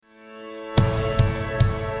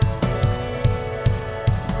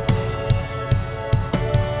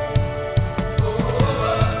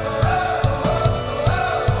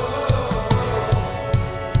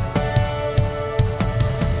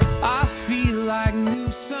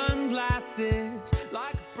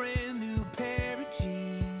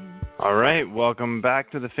All right, welcome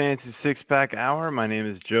back to the Fantasy Six Pack Hour. My name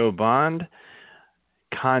is Joe Bond,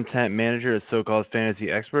 content manager at So-Called Fantasy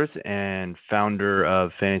Experts and founder of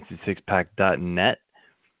FantasySixPack.net.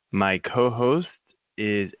 My co-host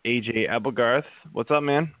is AJ Applegarth. What's up,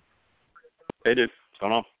 man? Hey, dude. What's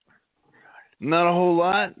going on? Not a whole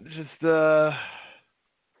lot. Just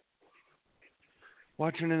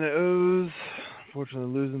watching in the O's.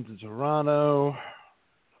 Unfortunately, losing to Toronto.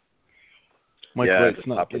 Mike Wright's I just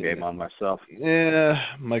popped the game on myself. Yeah,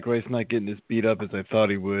 Mike Wright's not getting as beat up as I thought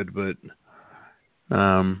he would, but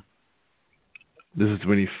this is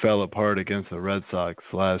when he fell apart against the Red Sox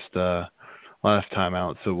last time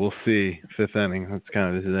out. So we'll see. Fifth inning. That's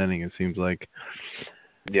kind of his inning, it seems like.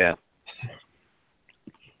 Yeah.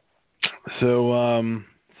 So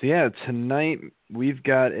yeah, tonight we've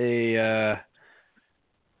got a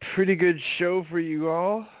pretty good show for you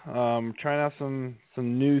all. Trying out some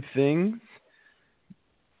new things.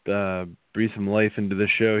 Breathe some life into the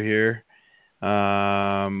show here.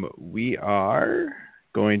 We are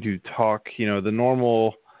going to talk, the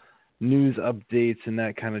normal news updates and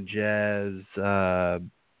that kind of jazz,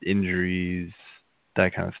 injuries,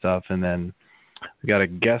 that kind of stuff. And then we got a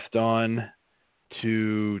guest on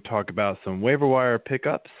to talk about some waiver wire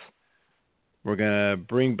pickups. We're going to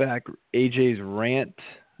bring back AJ's rant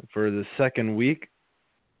for the second week.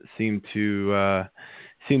 Seemed to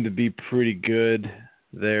be pretty good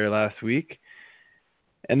there last week.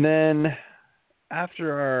 And then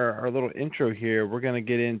after our little intro here, we're going to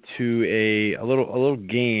get into a little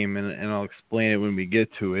game, and I'll explain it when we get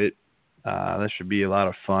to it. That should be a lot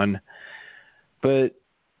of fun. But,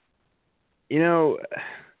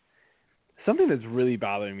 something that's really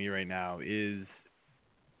bothering me right now is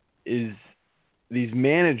these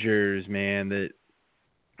managers, man,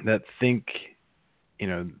 that think,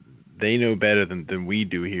 they know better than we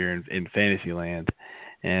do here in Fantasyland.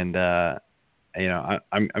 And,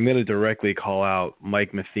 I'm going to directly call out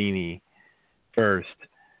Mike Matheny first.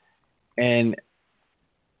 And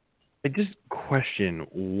I just question,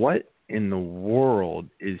 what in the world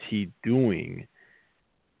is he doing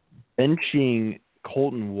benching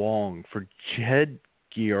Colton Wong for Jed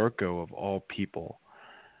Gyorko of all people?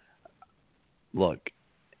 Look,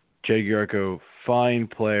 Jed Gyorko, fine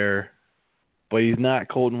player, but he's not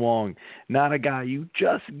Colton Wong, not a guy you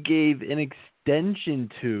just gave an extension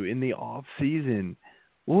to in the off season.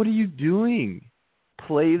 What are you doing?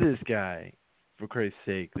 Play this guy, for Christ's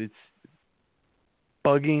sake. It's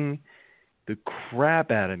bugging the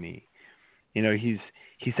crap out of me. He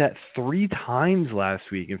sat 3 times last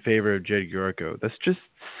week in favor of Jed Gyorko. That's just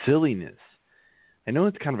silliness. I know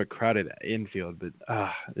it's kind of a crowded infield, but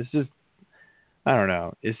it's just, I don't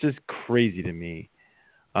know. It's just crazy to me.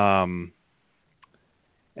 And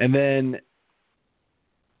then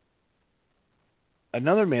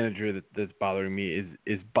another manager that's bothering me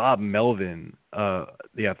is Bob Melvin,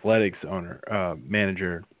 the Athletics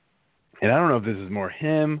manager. And I don't know if this is more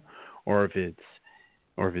him or if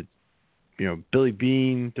it's Billy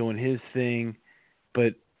Beane doing his thing.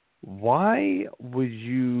 But why would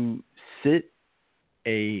you sit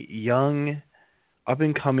a young up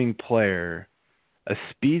and coming player, a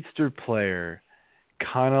speedster player,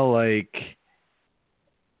 kind of like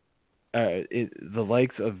the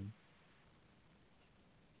likes of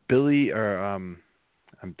Billy, or I'm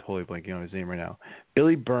totally blanking on his name right now,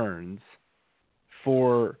 Billy Burns,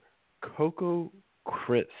 for Coco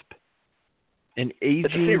Crisp, an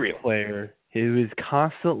aging player who is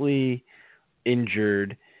constantly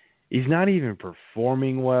injured. He's not even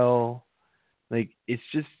performing well. Like, it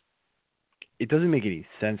doesn't make any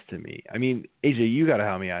sense to me. I mean, AJ, you got to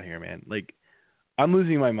help me out here, man. Like, I'm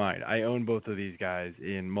losing my mind. I own both of these guys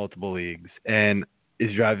in multiple leagues, and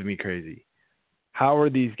it's driving me crazy. How are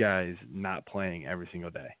these guys not playing every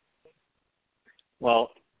single day?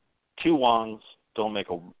 Well, 2 Wongs don't make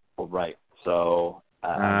a right. So,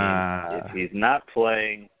 I mean, if he's not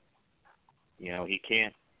playing, he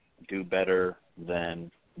can't do better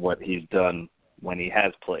than what he's done when he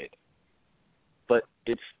has played. But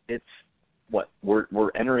it's what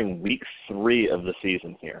we're entering week 3 of the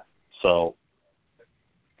season here. So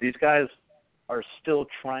these guys are still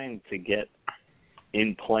trying to get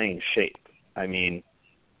in playing shape. I mean,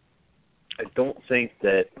 I don't think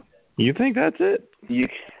that... You think that's it?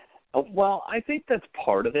 Well, I think that's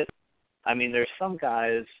part of it. I mean, there's some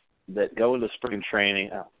guys that go into spring training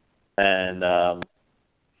and,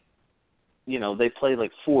 they play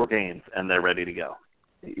like 4 games and they're ready to go.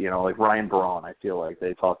 Like Ryan Braun, I feel like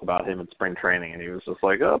they talked about him in spring training and he was just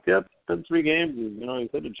like, oh, yeah, been 3 games. He's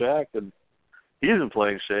hit a jack and he's in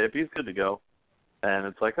playing shape. He's good to go. And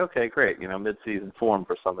it's like, okay, great, mid-season form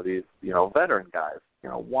for some of these, veteran guys.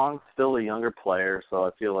 Wong's still a younger player, so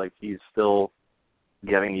I feel like he's still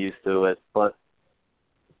getting used to it. But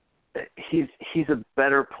he's a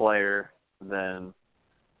better player than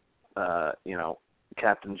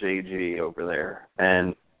Captain JG over there,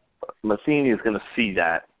 and Matheny is going to see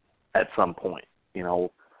that at some point.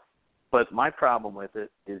 But my problem with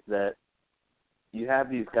it is that you have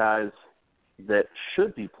these guys that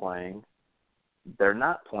should be playing. They're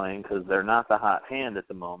not playing because they're not the hot hand at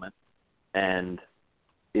the moment, and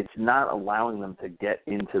it's not allowing them to get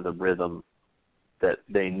into the rhythm that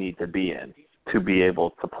they need to be in to be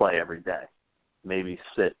able to play every day. Maybe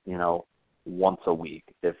sit, once a week,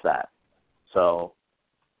 if that. So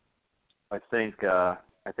I think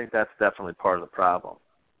that's definitely part of the problem.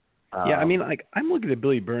 Yeah, I mean, I'm looking at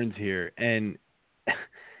Billy Burns here, and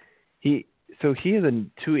he has a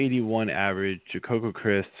 281 average, Jacoco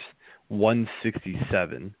Crisp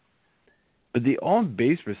 167, but the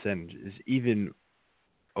on-base percentage is even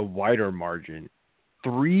a wider margin,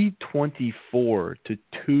 324 to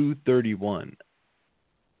 231.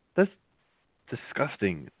 That's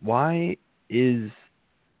disgusting. Why is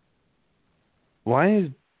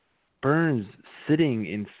Burns sitting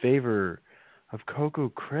in favor of Coco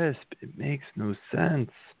Crisp? It makes no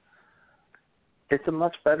sense. It's a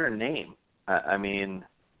much better name. I mean,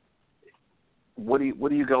 what are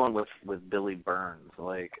you going with Billy Burns?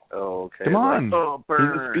 Like, okay, come on,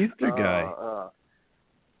 Burns. He's a speedster guy.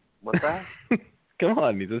 What's that? Come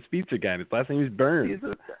on, he's a speedster guy. His last name is Burns.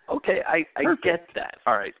 Okay, I get that.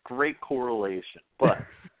 All right, great correlation. But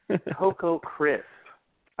Coco Crisp,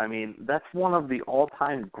 I mean, that's one of the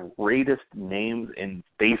all-time greatest names in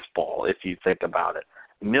baseball, if you think about it.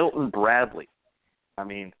 Milton Bradley. I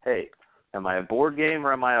mean, hey, am I a board game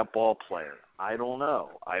or am I a ball player? I don't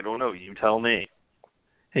know. You tell me.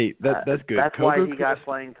 Hey, that's good. That's Coco why he got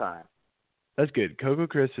playing time. That's good. Coco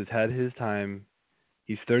Crisp has had his time.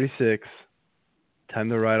 He's 36. Time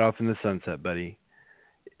to ride off in the sunset, buddy.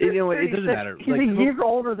 It doesn't matter. He's a year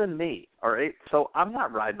older than me, all right? So I'm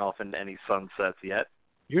not riding off into any sunsets yet.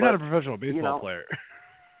 You're not a professional baseball player.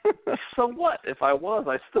 So what? If I was,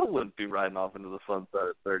 I still wouldn't be riding off into the sunset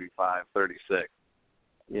at 35, 36.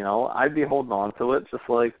 I'd be holding on to it just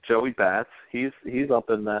like Joey Bats. He's up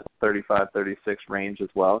in that 35, 36 range as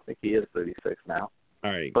well. I think he is 36 now.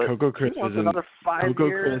 All right, but Coco Crisp is another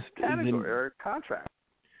 5-year category or contract.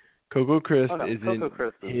 Coco Crisp isn't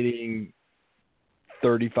hitting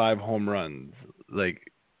 35 home runs like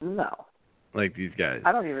these guys.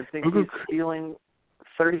 I don't even think he's stealing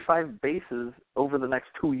 35 bases over the next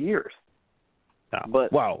 2 years. No.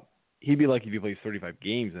 But wow, he'd be lucky if he plays 35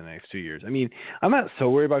 games in the next 2 years. I mean, I'm not so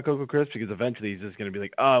worried about Coco Crisp because eventually he's just going to be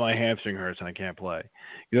like, oh, my hamstring hurts and I can't play.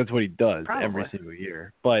 That's what he does every single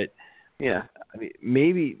year. But yeah, I mean,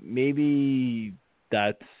 maybe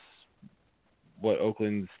that's what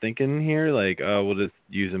Oakland's thinking here. Like, we'll just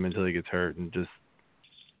use him until he gets hurt, and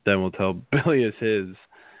then we'll tell Billy it's his.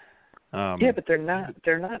 Yeah, but they're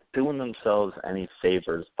not doing themselves any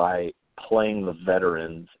favors by playing the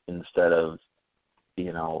veterans instead of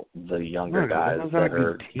the younger guys that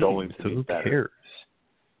are going to be better. Who cares?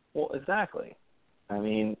 Well, exactly. I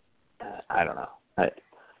mean, I don't know.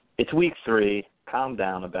 It's week 3. Calm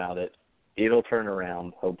down about it. It'll turn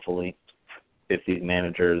around, hopefully, if these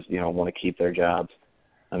managers, want to keep their jobs.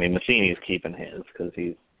 I mean, Matheny's keeping his because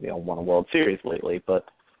he's, won a World Series lately. But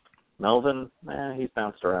Melvin, he's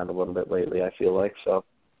bounced around a little bit lately, I feel like. So,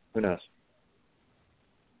 who knows?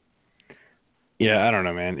 Yeah, I don't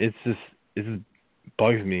know, man. It just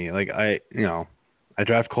bugs me. Like, I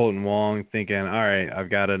draft Colton Wong thinking, all right, I've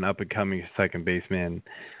got an up-and-coming second baseman.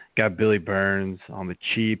 Got Billy Burns on the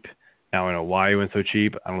cheap. Now I know why he went so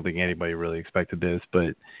cheap. I don't think anybody really expected this,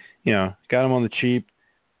 but got him on the cheap.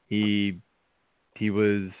 He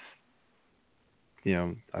was,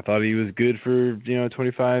 I thought he was good for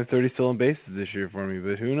 25, 30 stolen bases this year for me,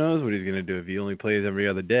 but who knows what he's going to do if he only plays every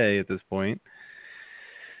other day at this point.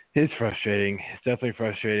 It's frustrating. It's definitely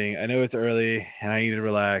frustrating. I know it's early and I need to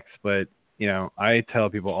relax, but I tell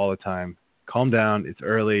people all the time, calm down. It's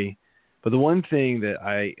early. But the one thing that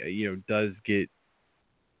does get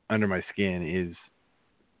under my skin is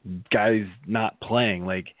guys not playing.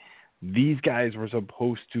 Like, these guys were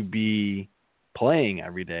supposed to be playing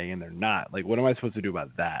every day and they're not. Like, what am I supposed to do about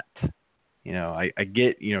that? I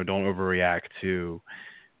get, don't overreact to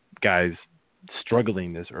guys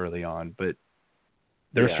struggling this early on, but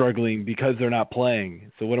they're struggling because they're not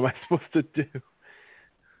playing. So what am I supposed to do?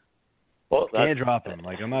 Well, can't drop them.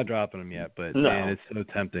 Like, I'm not dropping them yet, but man, it's so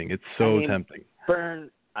tempting. It's so tempting. Burn,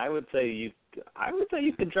 I would say you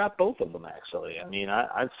could drop both of them, actually. I mean,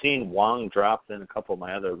 I've seen Wong dropped in a couple of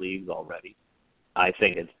my other leagues already. I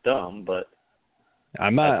think it's dumb, but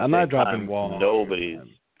I'm not dropping Wall. Nobody's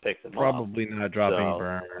picked him Probably up. not dropping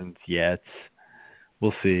Burns yet.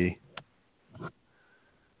 We'll see.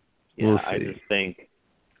 Yeah,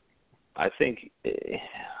 I think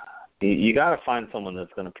you got to find someone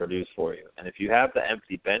that's going to produce for you. And if you have the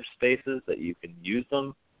empty bench spaces that you can use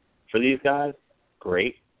them for these guys,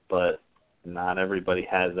 great. But not everybody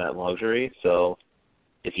has that luxury. So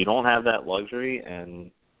if you don't have that luxury and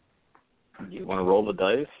you want to roll the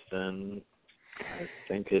dice, then I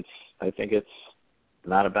think it's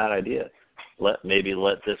not a bad idea. Maybe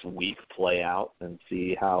let this week play out and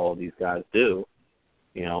see how these guys do.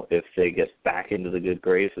 You know, if they get back into the good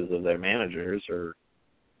graces of their managers, or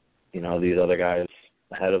you know, these other guys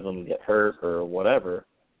ahead of them get hurt or whatever.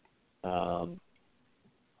 You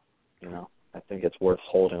know, I think it's worth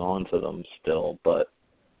holding on to them still, but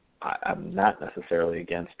I'm not necessarily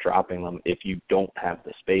against dropping them if you don't have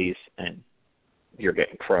the space and you're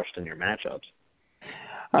getting crushed in your matchups.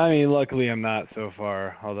 I mean, luckily I'm not so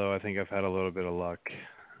far, although I think I've had a little bit of luck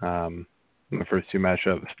in the first two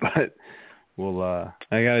matchups. But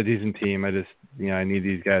I got a decent team. I just, I need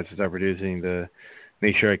these guys to start producing to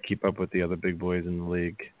make sure I keep up with the other big boys in the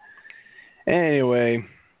league. Anyway,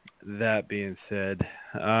 that being said,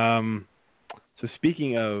 so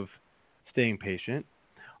speaking of staying patient,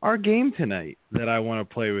 our game tonight that I want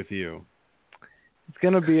to play with you, it's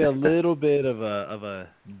going to be a little bit of a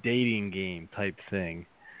dating game type thing.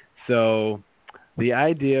 So the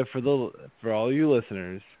idea for all you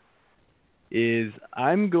listeners is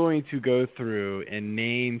I'm going to go through and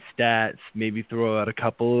name stats, maybe throw out a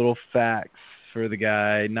couple little facts for the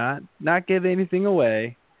guy, not give anything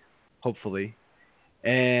away, hopefully.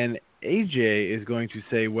 And AJ is going to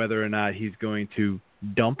say whether or not he's going to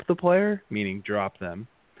dump the player, meaning drop them,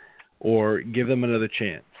 or give them another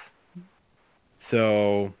chance.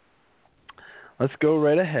 So let's go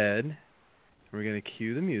right ahead. We're going to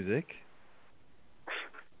cue the music.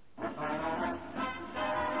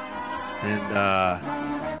 And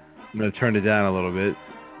I'm going to turn it down a little bit.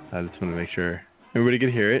 I just want to make sure everybody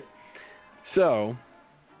can hear it. So,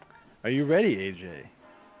 are you ready, AJ?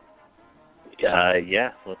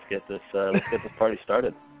 Yeah. Let's get this party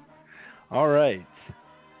started. All right.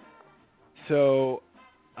 So,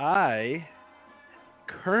 I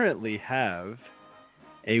currently have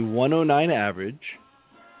a 109 average.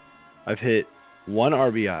 I've hit 1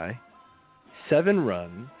 RBI, 7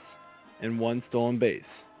 runs, and 1 stolen base.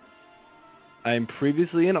 I am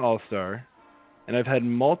previously an All-Star, and I've had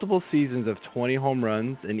multiple seasons of 20 home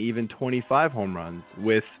runs and even 25 home runs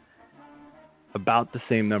with about the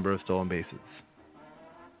same number of stolen bases.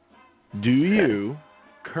 Do you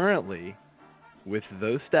currently, with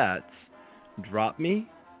those stats, drop me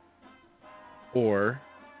or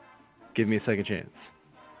give me a second chance?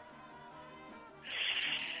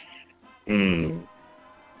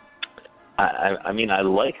 I mean, I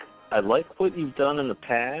like what you've done in the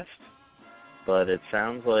past, but it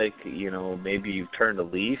sounds like, maybe you've turned a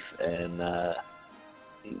leaf and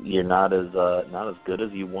you're not as good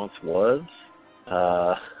as you once were.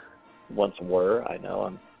 I know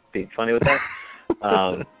I'm being funny with that.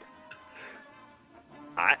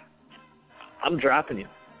 I'm dropping you.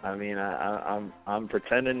 I mean, I'm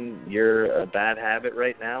pretending you're a bad habit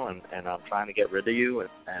right now, and I'm trying to get rid of you and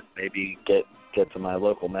maybe get to my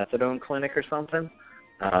local methadone clinic or something.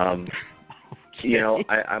 Okay.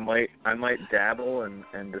 I might dabble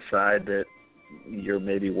and decide that you're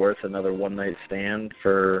maybe worth another one night stand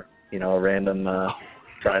for a random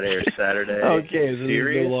Friday or Saturday. Okay, so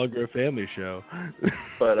series. This is no longer a family show.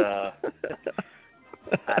 But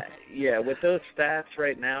with those stats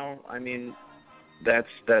right now, I mean, that's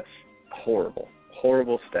horrible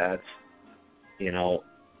stats.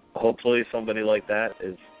 Hopefully somebody like that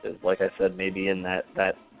is like I said, maybe in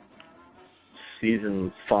that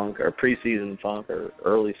season funk or preseason funk or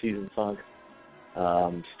early season funk.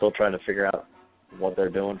 Still trying to figure out what they're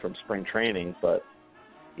doing from spring training, but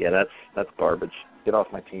yeah, that's garbage. Get off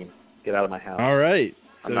my team. Get out of my house. All right.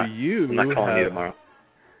 I'm not calling you tomorrow.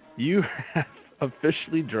 You have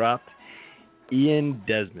officially dropped Ian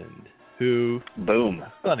Desmond, who, boom,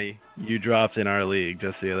 funny, you dropped in our league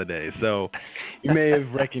just the other day. So you may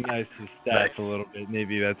have recognized his stats a little bit.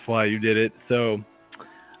 Maybe that's why you did it. So,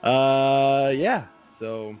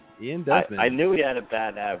 So Ian Desmond. I knew he had a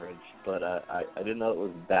bad average, but I didn't know it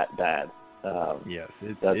was that bad. Yes,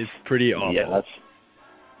 it's pretty awful. Yeah,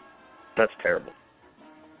 that's terrible.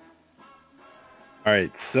 All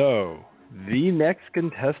right, so the next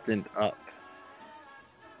contestant up.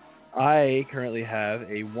 I currently have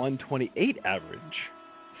a 128 average,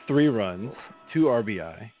 3 runs, 2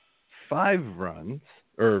 RBI, 5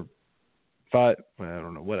 5. Well, I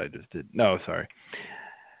don't know what I just did. No, sorry.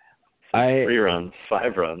 3 runs,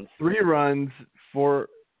 5 runs. 3 runs, 2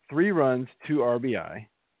 RBI,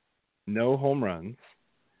 no home runs.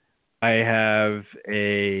 I'm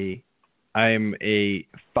a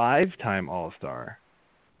 5-time All-Star,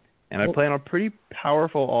 and I play on a pretty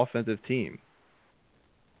powerful offensive team.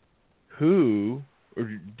 Who,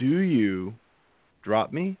 or do you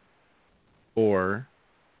drop me or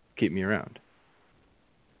keep me around?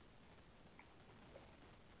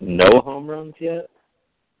 No home runs yet?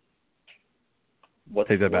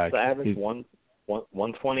 Take that back. What's the average?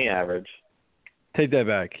 120 average. Take that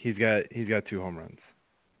back. He's got 2 home runs.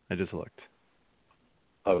 I just looked.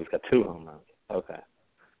 Oh, he's got 2 home runs. Okay.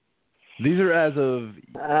 These are as of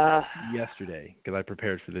yesterday, because I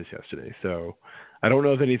prepared for this yesterday. So I don't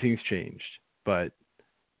know if anything's changed, but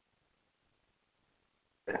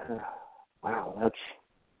wow, that's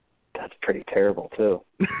pretty terrible too.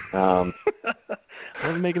 I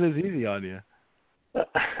wasn't making this easy on you.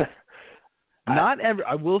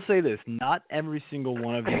 I will say this: not every single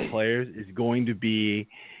one of these players is going to be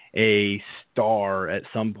a star at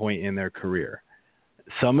some point in their career.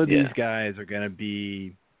 Some of these guys are going to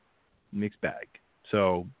be mixed bag.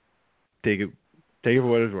 So take it for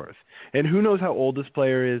what it's worth. And who knows how old this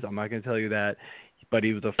player is? I'm not going to tell you that, but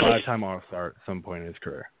he was a 5-time All-Star at some point in his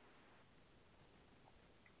career.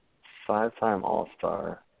 5-time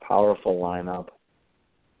All-Star, powerful lineup.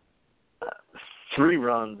 3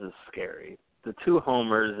 runs is scary. The 2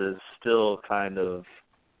 homers is still kind of,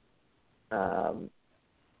 at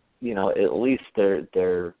least there's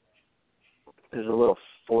a little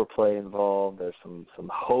foreplay involved. There's some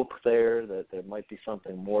hope there that there might be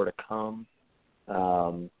something more to come.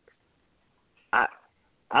 I'm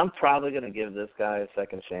probably going to give this guy a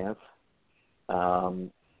second chance.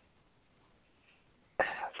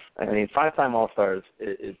 5-time All-Stars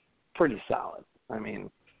is pretty solid.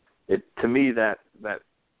 To me that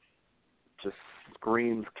just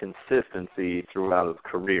screams consistency throughout his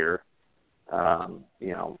career.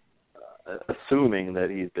 Assuming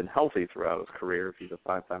that he's been healthy throughout his career if he's a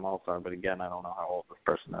 5-time All-Star. But again, I don't know how old this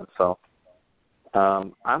person is. So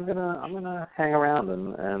I'm gonna hang around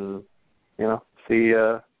and see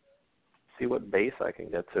what base I can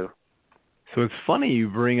get to. So it's funny you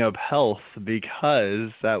bring up health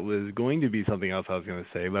because that was going to be something else I was going to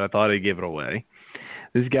say, but I thought I'd give it away.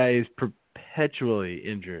 This guy is perpetually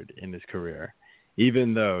injured in his career,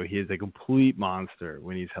 even though he is a complete monster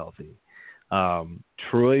when he's healthy.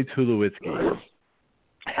 Troy Tulowitzki.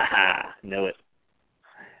 Know it.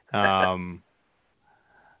 So I'm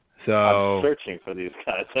searching for these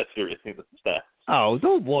guys. That's your reading the stats. Oh,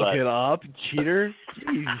 don't look it up, cheater.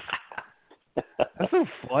 Jeez. That's so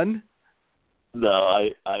fun. No,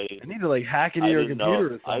 I need to hack into your computer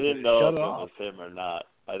or something. I didn't know Shut if off. it was him or not.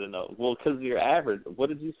 I didn't know. Well, because your average. What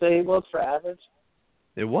did you say it was for average?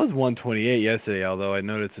 It was 128 yesterday, although I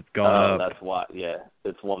noticed it's gone up. That's why. Yeah,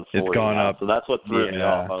 it's 140. It's gone now, up. So that's what threw me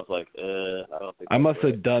off. I was like, I don't think. I must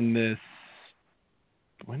have done this.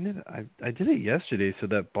 When did I did it yesterday? So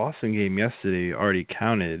that Boston game yesterday already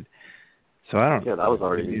counted. So I don't. Yeah, that was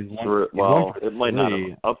already through. Well, it might not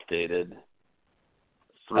have updated.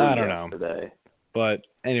 I don't know. But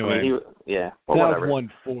anyway, well, that whatever. was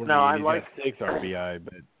 140. No, I like 6 RBI,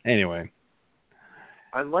 but anyway.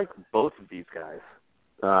 I like both of these guys,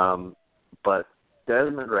 but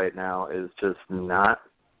Desmond right now is just not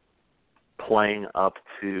playing up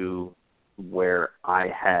to where I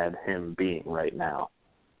had him being right now.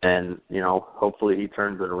 And, hopefully he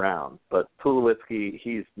turns it around. But Tulowitzki,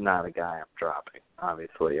 he's not a guy I'm dropping,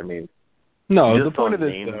 obviously. No, the point of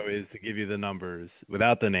this, though, is to give you the numbers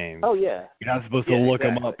without the names. Oh, yeah. You're not supposed to look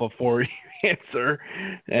them up before you answer.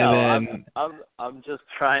 I'm just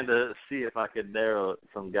trying to see if I could narrow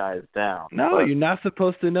some guys down. No, you're not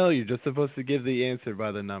supposed to know. You're just supposed to give the answer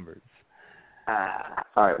by the numbers. All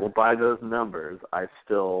right, well, by those numbers, I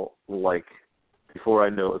still like, before I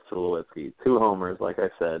know it's Tulowitzki, 2 homers, like I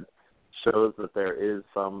said, shows that there is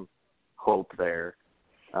some hope there.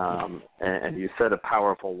 And you said a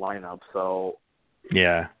powerful lineup, so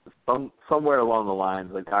yeah, somewhere along the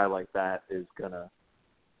lines, a guy like that is gonna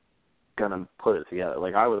put it together.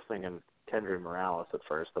 I was thinking Kendry Morales at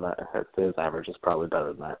first, but his average is probably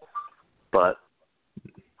better than that. But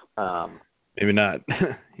maybe not.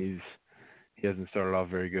 He hasn't started off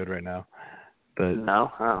very good right now. But no,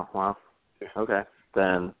 oh well, okay.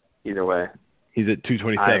 Then either way, he's at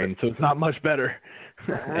 227, so it's not much better.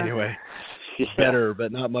 Anyway. Yeah. Better,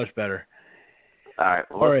 but not much better. All right,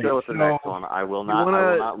 let's go with the next one. I will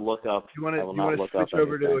not look up. Do you want to switch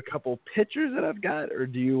over to a couple pitchers that I've got, or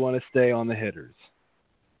do you want to stay on the hitters?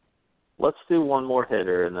 let's do one more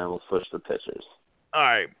hitter, and then we'll switch to pitchers. All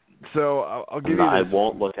right. So I'll give you I this.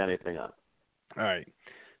 won't look anything up. All right.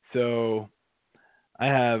 So I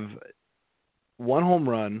have 1 home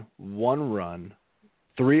run, 1 run,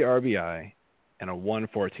 3 RBI, and a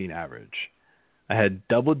 114 average. I had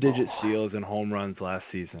double-digit steals and home runs last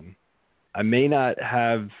season. I may not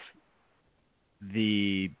have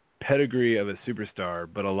the pedigree of a superstar,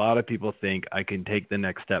 but a lot of people think I can take the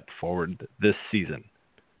next step forward this season.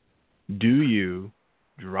 Do you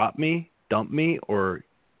drop me, dump me, or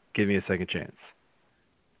give me a second chance?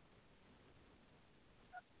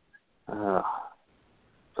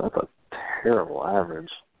 That's a terrible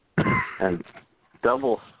average. And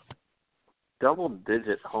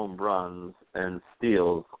double-digit home runs and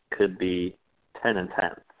steals could be 10 and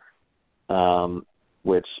 10,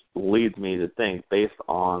 which leads me to think, based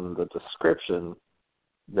on the description,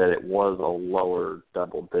 that it was a lower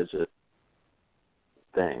double-digit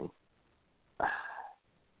thing.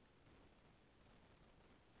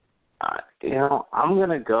 I'm going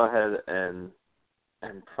to go ahead and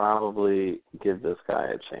probably give this guy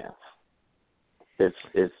a chance.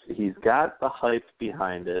 He's got the hype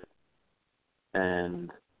behind it,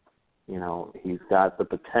 and he's got the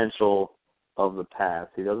potential of the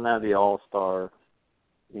past. He doesn't have the all-star,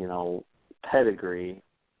 pedigree.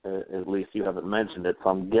 At least you haven't mentioned it, so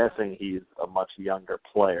I'm guessing he's a much younger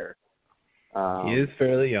player. He is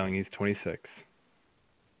fairly young. He's 26.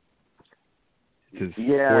 It's his fourth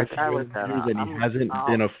year, and he hasn't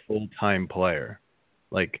been a full-time player.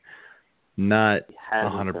 Not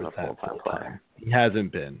 100% full-time. He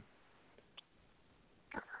hasn't been.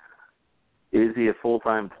 Is he a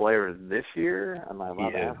full-time player this year? Am I allowed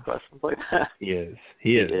to ask questions like that? He is.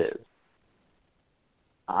 He is.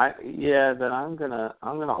 Then I'm gonna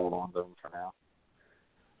hold on to him for now.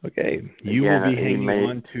 Okay. You will be hanging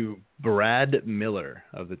on to Brad Miller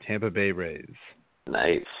of the Tampa Bay Rays.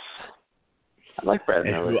 Nice. I like Brad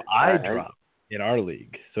Miller. Who I dropped in our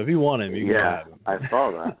league. So if you want him, you can have him. I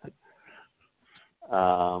saw that.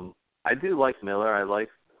 I do like Miller. I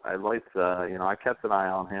liked I kept an eye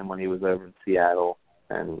on him when he was over in Seattle,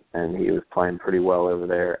 and he was playing pretty well over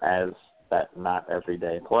there as that not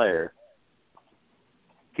everyday player.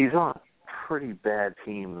 He's on a pretty bad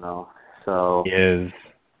team though, so he is.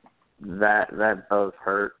 That does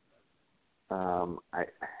hurt. I'll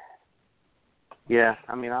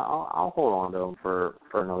hold on to him for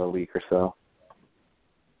another week or so.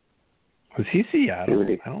 Was he Seattle?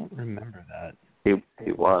 I don't remember that. He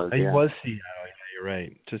was. He was Seattle. Yeah, you're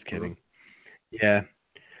right. Just kidding. Yeah.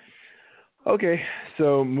 Okay,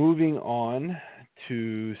 so moving on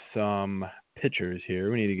to some pitchers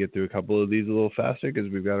here. We need to get through a couple of these a little faster because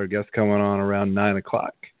we've got our guest coming on around 9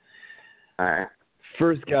 o'clock. All right.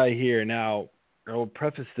 First guy here. Now, I will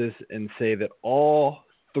preface this and say that all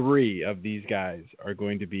 3 of these guys are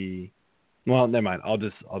going to be. Well, never mind. I'll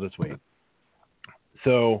just wait.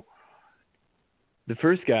 So, the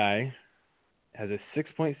first guy has a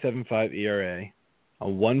 6.75 ERA, a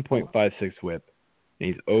 1.56 WHIP, and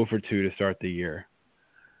he's 0 for 2 to start the year.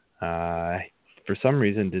 For some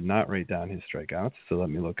reason, did not write down his strikeouts, so let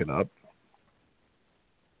me look it up.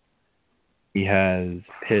 He has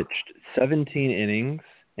pitched 17 innings,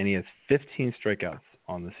 and he has 15 strikeouts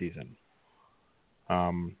on the season.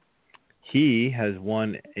 He has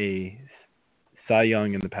won a Cy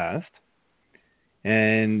Young in the past,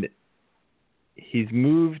 and he's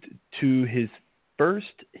moved to his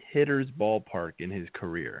first hitter's ballpark in his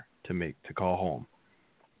career to call home.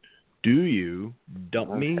 Do you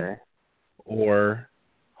dump me or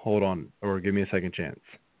hold on or give me a second chance?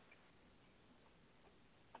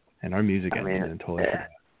 And our music ended and totally forgot.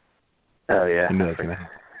 Oh yeah. I knew it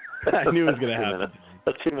was gonna happen.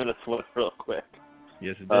 The 2 minutes went real quick.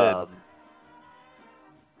 Yes, it did.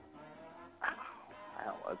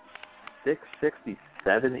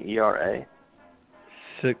 6.67 ERA.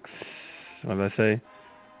 What did I say?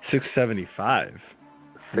 6.75.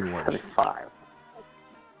 6.75.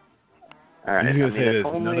 All right. I'm going to say this.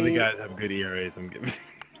 None of the guys have good ERAs. I'm giving.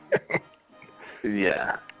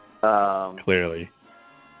 Yeah. Clearly.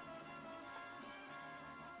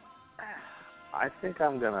 I think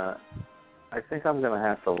I'm gonna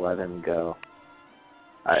have to let him go.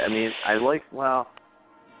 I like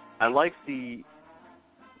the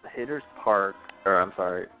Hitters Park, or I'm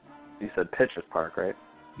sorry, you said Pitchers Park, right?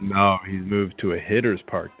 No, he's moved to a Hitters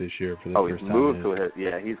Park this year for the first time. Oh, he's moved to a hit.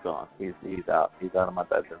 Yeah, he's gone. He's out. He's out of my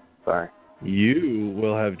bedroom. Sorry. You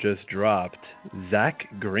will have just dropped Zach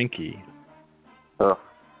Greinke. Oh.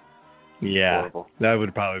 Yeah, horrible. That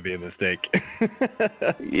would probably be a mistake.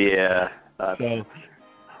 Yeah. So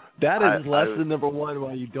That is lesson number one,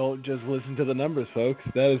 why you don't just listen to the numbers, folks.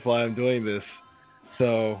 That is why I'm doing this.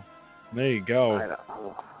 So, there you go.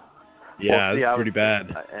 Yeah, it's pretty bad.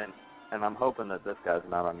 And I'm hoping that this guy's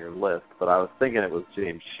not on your list, but I was thinking it was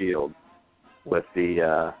James Shields with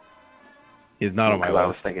the... he's not on my list. I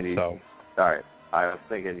was thinking all right. I was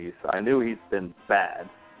thinking I knew he's been bad,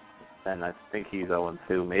 and I think he's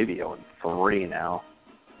 0-2, maybe 0-3 now.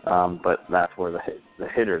 But that's where the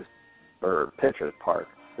hitters or pitchers part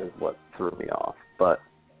is what threw me off. But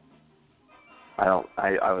I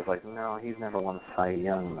was like, no, he's never won a Cy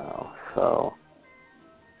Young though, so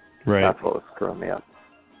that's what was screwing me up.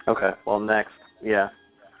 Okay, well next, yeah.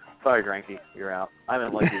 Sorry, Greinke, you're out. I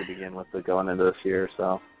didn't like you to begin with going into this year,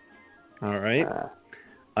 so. All right.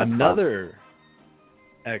 Another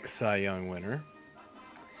ex-Cy Young winner.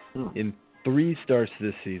 In 3 starts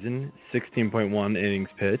this season, 16.1 innings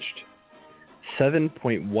pitched,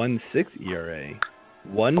 7.16 ERA,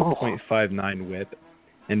 1.59 WHIP,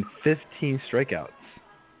 and 15 strikeouts.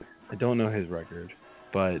 I don't know his record,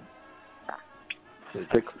 but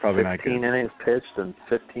it's probably not good. 16 innings pitched and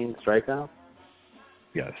 15 strikeouts?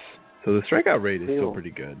 Yes. So the strikeout rate is still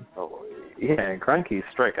pretty good. Oh, yeah, Greinke's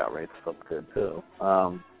strikeout rate's still good, too.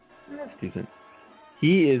 That's decent.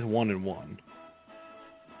 He is 1-1.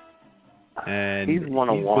 And he's been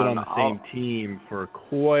on the same team for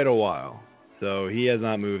quite a while, so he has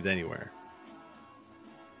not moved anywhere.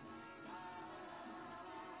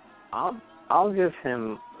 I'll give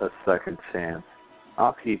him a second chance.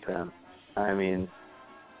 I'll keep him. I mean,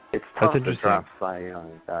 it's tough to drop Cy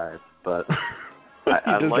Young guys, but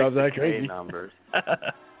I like the K numbers.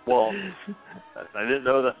 Well, I didn't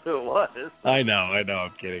know that's who it was. I know.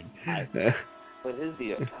 I'm kidding. But his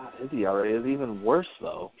ERA is even worse,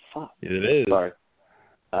 though. Fuck. It is. Sorry.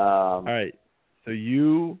 All right. So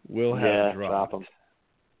you will have dropped. Drop him.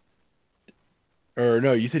 Or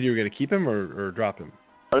no, you said you were going to keep him or drop him?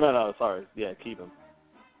 Oh, no, sorry. Yeah, keep him.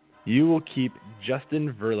 You will keep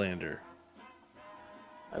Justin Verlander.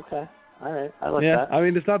 Okay. All right. I like that. Yeah, I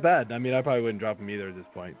mean, it's not bad. I mean, I probably wouldn't drop him either at this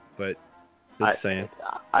point, but just saying.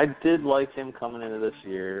 I did like him coming into this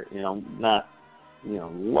year. Not,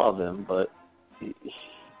 love him, but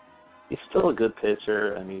he's still a good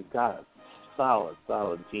pitcher, and he's got a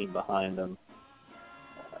solid team behind him.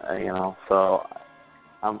 So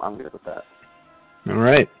I'm good with that. All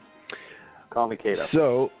right. Call me Cato.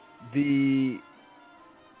 So the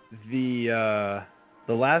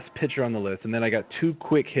last pitcher on the list, and then I got 2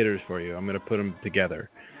 quick hitters for you. I'm going to put them together,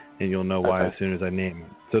 and you'll know why as soon as I name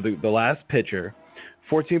them. So the last pitcher,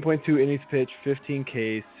 14.2 innings pitched, 15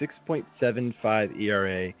 Ks, 6.75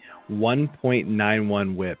 ERA,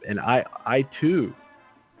 1.91 WHIP, and I too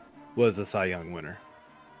was a Cy Young winner.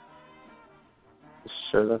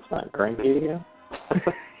 Sure, that's not Greinke again?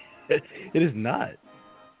 It is not.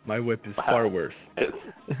 My WHIP is far worse.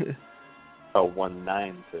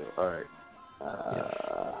 1.92. All right.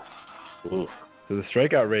 Yes. So the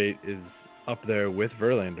strikeout rate is up there with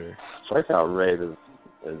Verlander. Strikeout rate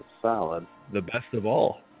is solid. The best of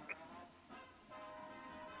all.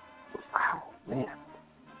 Wow, man.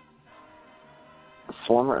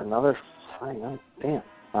 Another Cy Young. Damn.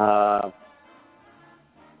 I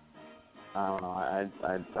don't know. I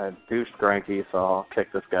douched Greinke, so I'll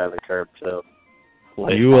kick this guy to the curb too.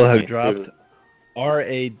 You will have dropped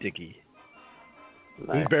R.A. Dickey.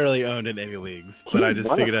 Nice. He's barely owned in any leagues, but I just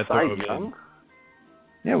figured I'd throw him in.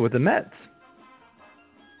 Yeah, with the Mets.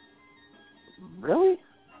 Really?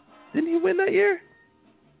 Didn't he win that year?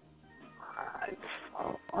 I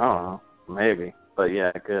don't know. Maybe. But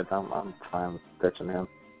yeah, good. I'm fine with pitching him.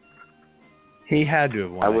 He had to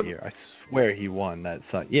have won that year. I swear he won that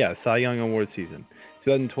Cy Young Award season.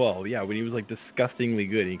 2012, when he was disgustingly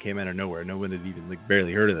good, he came out of nowhere. No one had even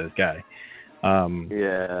barely heard of this guy. That's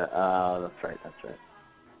right.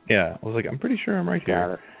 Yeah, I was like, I'm pretty sure I'm right Got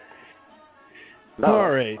here. It. No, all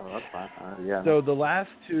right. That's fine. So the last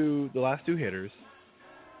two hitters,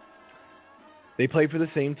 they played for the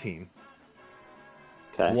same team.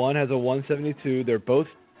 Okay. One has a 172. They're both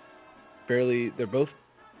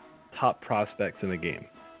top prospects in the game.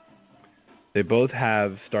 They both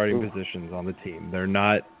have starting positions on the team. They're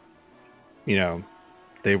not,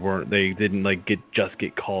 they didn't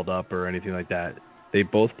get called up or anything like that. They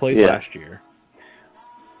both played last year.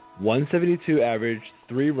 172 average,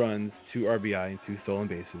 3 runs, 2 RBI, and 2 stolen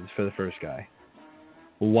bases for the first guy.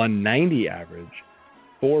 190 average,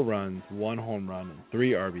 4 runs, 1 home run, and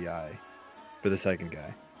 3 RBI for the second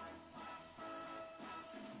guy.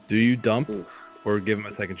 Do you dump or give him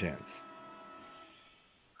a second chance?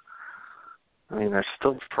 I mean, they're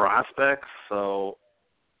still prospects, so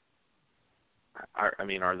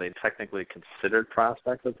are they technically considered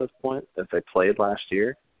prospects at this point if they played last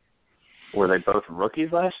year? Were they both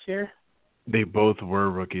rookies last year? They both were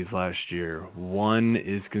rookies last year. One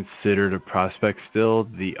is considered a prospect still.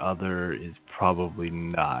 The other is probably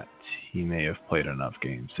not. He may have played enough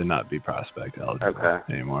games to not be prospect eligible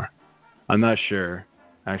anymore. I'm not sure,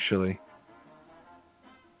 actually.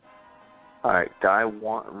 All right, Guy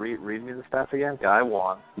 1. Read me the stats again. Guy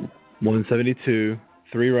 1. 172,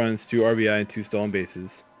 3 runs, 2 RBI, and 2 stolen bases.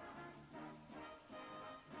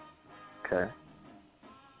 Okay.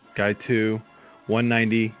 Guy 2,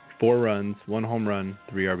 190, 4 runs, 1 home run,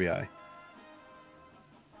 3 RBI.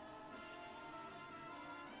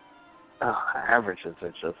 Oh, averages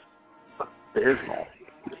are just abysmal.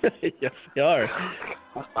 Yes, they are.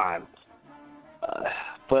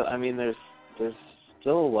 But I mean, there's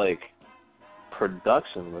still like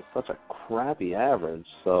production with such a crappy average.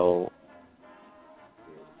 So,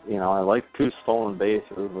 I like 2 stolen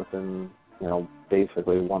bases within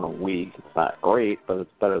basically 1 a week. It's not great, but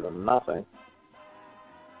it's better than nothing.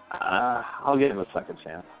 I'll give him a second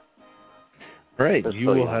chance. Right, you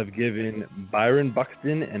will have given Byron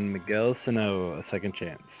Buxton and Miguel Sano a second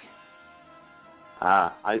chance.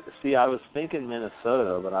 I was thinking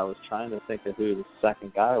Minnesota, but I was trying to think of who the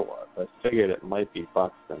second guy was. I figured it might be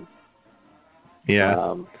Buxton.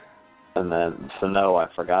 Yeah. And then Sano I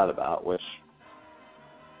forgot about, which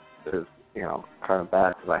is, kind of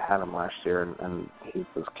bad because I had him last year and he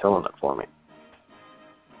was killing it for me.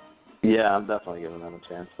 Yeah, I'm definitely giving them a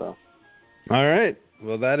chance, though. All right.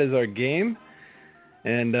 Well, that is our game.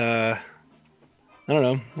 And, I don't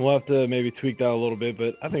know. We'll have to maybe tweak that a little bit,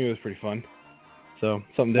 but I think it was pretty fun. So,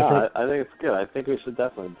 something different. I think it's good. I think we should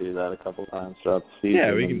definitely do that a couple times throughout the season.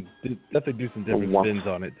 Yeah, we can definitely do some different spins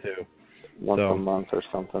on it, too. Once a month or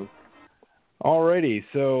something. All righty.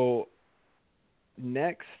 So,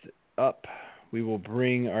 next up, we will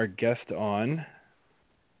bring our guest on.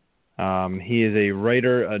 He is a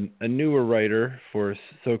writer, a newer writer for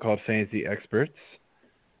so-called fantasy experts.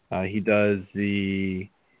 He does the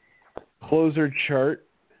closer chart,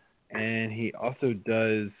 and he also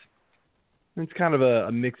does, it's kind of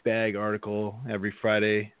a mixed bag article every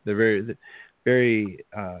Friday. They're very, very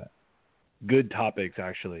good topics,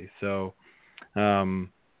 actually. So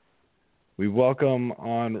we welcome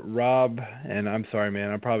on Rob, and I'm sorry, man,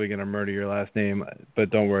 I'm probably going to murder your last name, but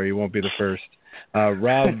don't worry, you won't be the first.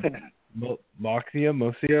 Rob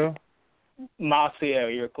Moccio?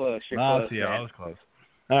 Moccio, you're close. Moccio, I was close.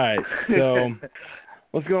 All right, so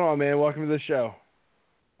what's going on, man? Welcome to the show.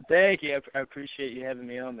 Thank you. I appreciate you having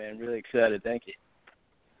me on, man. Really excited. Thank you.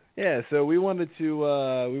 Yeah, so we wanted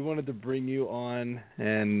to bring you on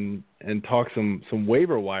and talk some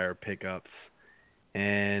waiver wire pickups,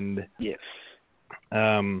 and yes.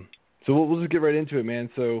 So we'll just get right into it, man.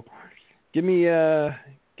 So give me a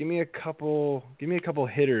couple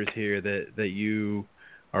hitters here that you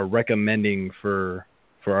are recommending for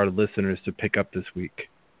our listeners to pick up this week.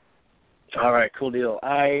 All right, cool deal.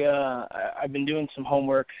 I've been doing some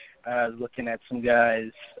homework, looking at some guys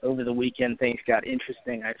over the weekend. Things got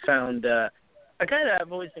interesting. I found a guy that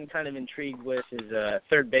I've always been kind of intrigued with is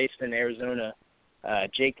third baseman Arizona,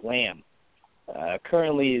 Jake Lamb.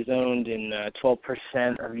 Currently is owned in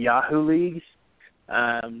 12% of Yahoo leagues.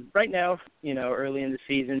 Right now, early in the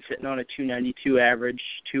season, sitting on a 292 average,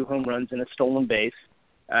 2 home runs and a stolen base.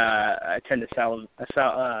 I tend to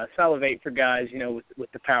salivate for guys,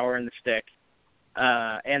 with the power and the stick,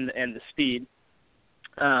 and the speed.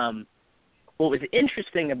 What was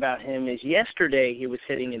interesting about him is yesterday he was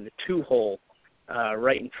hitting in the 2-hole,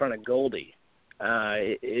 right in front of Goldie.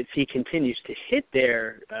 If he continues to hit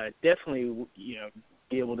there, definitely,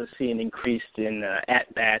 be able to see an increase in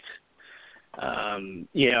at bats. And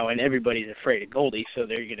everybody's afraid of Goldie, so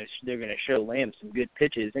they're gonna show Lamb some good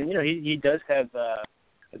pitches, and he does have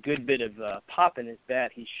a good bit of pop in his bat.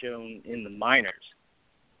 He's shown in the minors.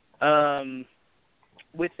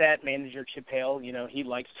 With that, manager Chip Hale, he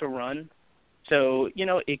likes to run. So,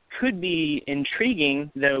 it could be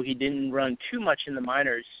intriguing, though he didn't run too much in the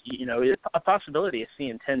minors. It's a possibility of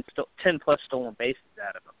seeing 10-plus stolen bases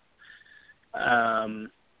out of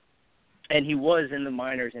him. And he was in the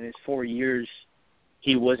minors in his 4 years.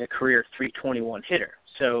 He was a career .321 hitter.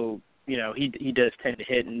 So, he does tend to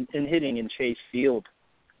hit. And hitting in Chase Field,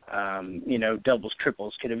 doubles,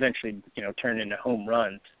 triples could eventually, turn into home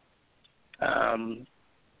runs.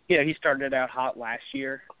 He started out hot last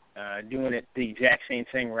year, doing it the exact same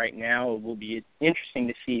thing right now. It will be interesting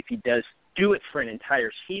to see if he does do it for an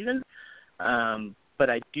entire season. But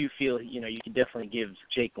I do feel, you can definitely give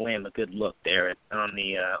Jake Lamb a good look there on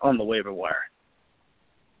the waiver wire.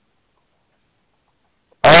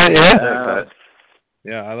 Yeah.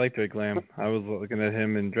 Yeah, I like Drake Lamb. I was looking at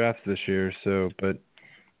him in drafts this year, but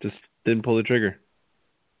just didn't pull the trigger.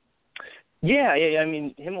 Yeah, I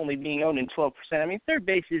mean, him only being owned in 12%. I mean, third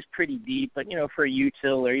base is pretty deep, but, for a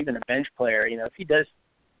util or even a bench player, if he does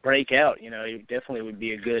break out, he definitely would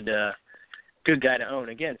be a good guy to own.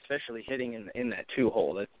 Again, especially hitting in that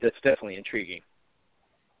 2-hole. That's definitely intriguing.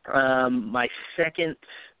 My second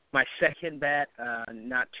bat,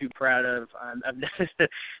 not too proud of. I've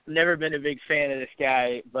never been a big fan of this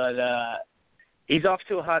guy, but he's off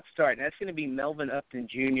to a hot start, and that's going to be Melvin Upton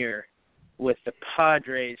Jr. with the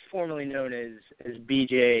Padres, formerly known as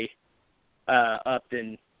B.J.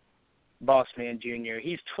 Upton, Boss Man Jr.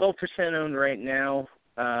 He's 12% owned right now.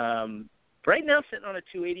 Right now sitting on a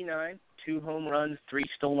 289, 2 home runs, 3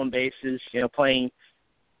 stolen bases, playing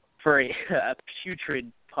for a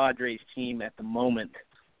putrid Padres team at the moment.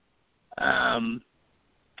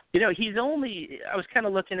 He's only, I was kind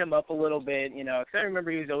of looking him up a little bit, because I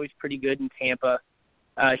remember he was always pretty good in Tampa.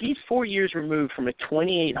 He's 4 years removed from a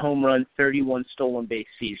 28 home run, 31 stolen base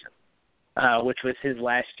season, which was his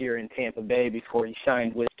last year in Tampa Bay before he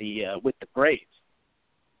signed with the Braves.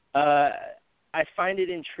 I find it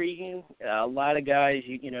intriguing. A lot of guys,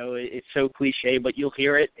 it's so cliche, but you'll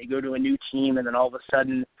hear it. They go to a new team, and then all of a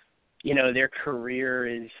sudden, their career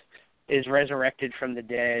is resurrected from the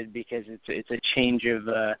dead because it's a change of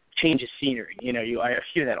scenery. I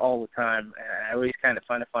hear that all the time. I always kind of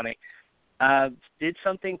find it funny. Did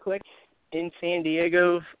something click in San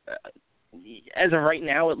Diego? As of right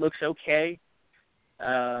now, it looks okay.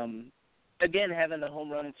 Again, having the home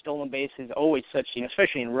run and stolen base is always such,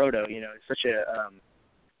 especially in Roto, it's such a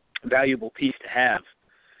valuable piece to have.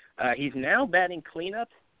 He's now batting cleanup.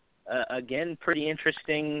 Again, pretty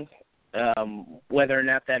interesting whether or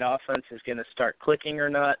not that offense is going to start clicking or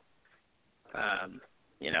not.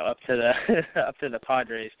 Up to the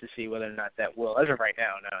Padres to see whether or not that will. As of right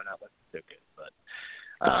now, no, not looking so good. But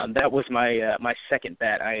that was my second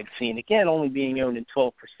bat I had seen. Again, only being owned in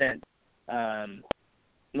 12%.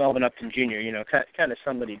 Melvin Upton Jr. Kind of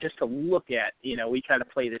somebody just to look at. We kind of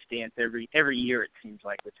play this dance every year. It seems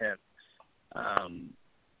like with him.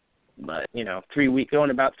 But going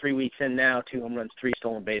about 3 weeks in now, 2 home runs, 3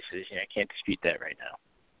 stolen bases. I can't dispute that right now.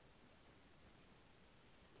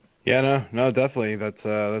 Yeah, no, definitely. That's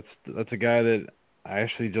a guy that I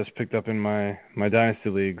actually just picked up in my dynasty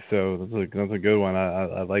league, so that's a good one.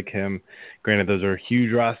 I like him. Granted, those are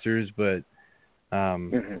huge rosters, but I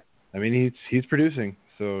mean he's producing,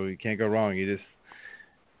 so you can't go wrong.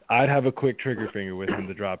 I'd have a quick trigger finger with him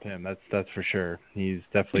to drop him. That's for sure. He's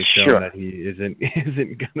definitely shown that he isn't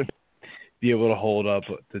gonna be able to hold up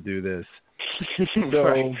to do this. So,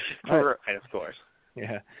 right, of course.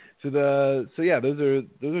 Yeah. Those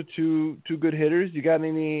are two good hitters. You got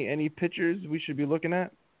any pitchers we should be looking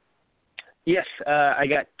at? Yes, I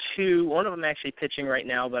got 2. One of them actually pitching right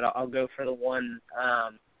now, but I'll go for the one.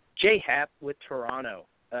 Jay Happ with Toronto,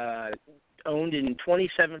 owned in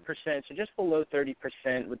 27%, so just below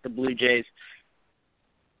 30% with the Blue Jays.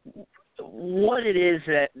 What it is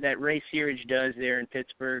that Ray Searage does there in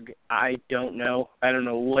Pittsburgh, I don't know. I don't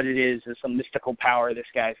know what it is. There's some mystical power this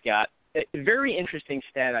guy's got. A very interesting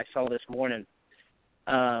stat I saw this morning.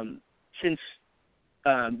 Since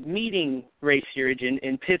meeting Ray Searage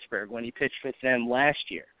in Pittsburgh when he pitched with them last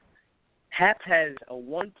year, Happ has a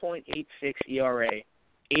 1.86 ERA,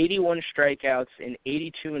 81 strikeouts, and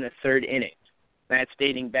 82 1/3 innings. That's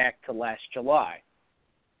dating back to last July.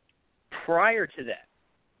 Prior to that,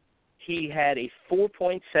 he had a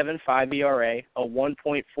 4.75 ERA, a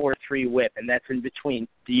 1.43 WHIP, and that's in between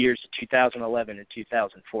the years of 2011 and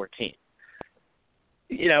 2014.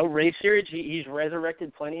 Ray Searage, he's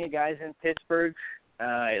resurrected plenty of guys in Pittsburgh.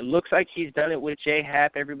 It looks like he's done it with Jay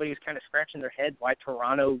Happ. Everybody was kind of scratching their head why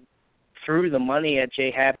Toronto threw the money at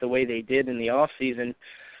Jay Happ the way they did in the offseason.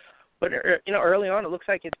 But, early on, it looks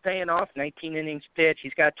like it's paying off. 19 innings pitched.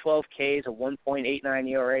 He's got 12 Ks, a 1.89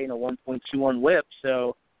 ERA, and a 1.21 WHIP.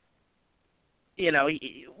 So,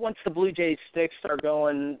 once the Blue Jays sticks start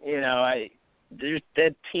going,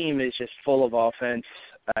 that team is just full of offense.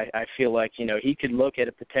 I feel like, he could look at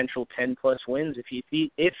a potential 10-plus wins if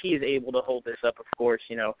he is able to hold this up. Of course,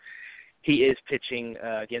 he is pitching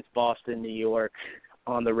against Boston, New York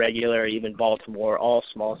on the regular, even Baltimore, all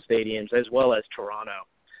small stadiums, as well as Toronto.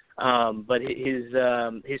 But his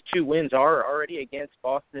 2 wins are already against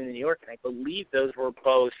Boston and New York, and I believe those were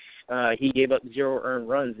both he gave up 0 earned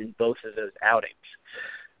runs in both of those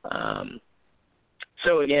outings.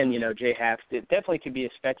 So again, Jay Happ definitely could be a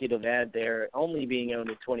speculative ad there, only being owned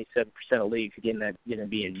in 27% of leagues. Again, that's going to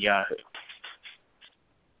be in Yahoo.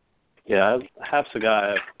 Yeah, Happ's a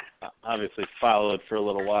guy obviously followed for a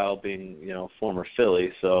little while, being former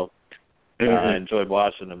Philly, so I enjoyed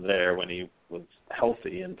watching him there when he was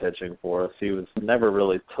healthy and pitching for us. He was never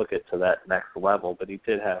really took it to that next level, but he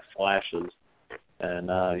did have flashes.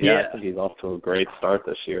 And I think he's off to a great start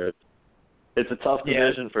this year. It's a tough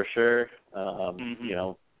division for sure.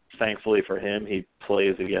 Thankfully for him, he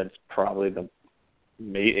plays against probably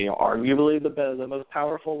arguably the most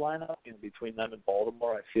powerful lineup between them and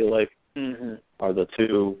Baltimore. I feel like are the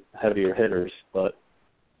two heavier hitters, but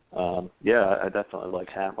I definitely like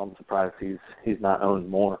Happ. I'm surprised he's not owned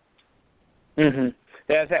more. Yeah,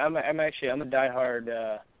 I'm a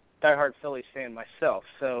diehard Phillies fan myself,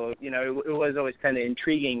 so it was always kind of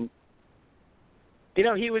intriguing.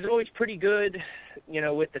 He was always pretty good,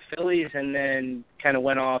 with the Phillies, and then kind of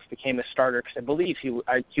went off, became a starter, because I believe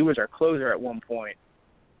he was our closer at one point,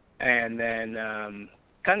 and then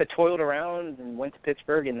kind of toiled around and went to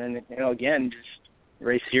Pittsburgh, and then again, just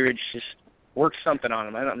Ray Searage just works something on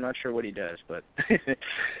him. I'm not sure what he does, but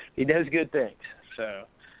he does good things. So,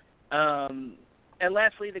 and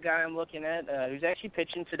lastly, the guy I'm looking at, who's actually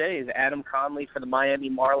pitching today, is Adam Conley for the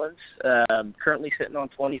Miami Marlins. Currently sitting on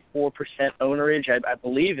 24% ownerage. I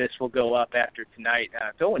believe this will go up after tonight.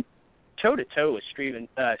 Going toe-to-toe with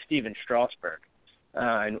Steven Strasburg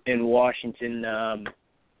in Washington.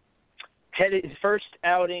 Had his first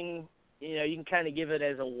outing, you can kind of give it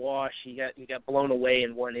as a wash. He got blown away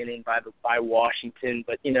in one inning by Washington,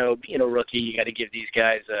 but being a rookie, you got to give these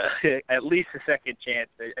guys at least a second chance.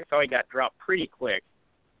 I saw he got dropped pretty quick,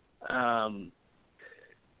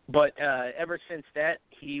 but ever since that,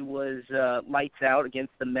 he was lights out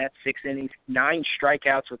against the Mets. 6 innings, 9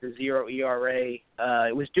 strikeouts with a 0 ERA.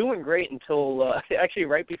 It was doing great until actually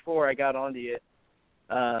right before I got onto you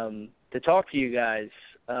to talk to you guys.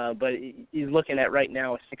 But he's looking at right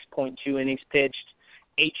now a 6.2 innings pitched,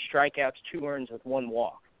 8 strikeouts, 2 earns with 1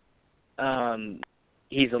 walk.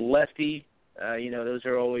 He's a lefty. Those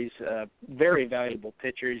are always very valuable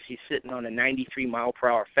pitchers. He's sitting on a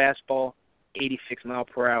 93-mile-per-hour fastball,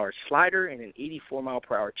 86-mile-per-hour slider, and an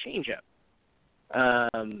 84-mile-per-hour changeup.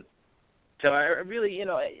 So I really,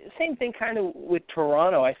 same thing kind of with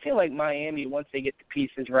Toronto. I feel like Miami, once they get the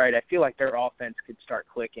pieces right, I feel like their offense could start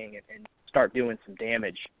clicking and start doing some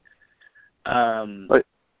damage. But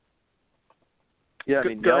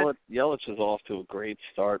Yelich is off to a great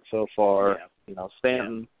start so far. Yeah.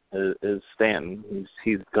 Stanton is Stanton.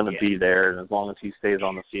 He's going to be there, and as long as he stays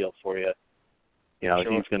on the field for you,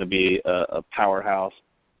 he's going to be a powerhouse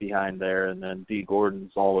behind there. And then D.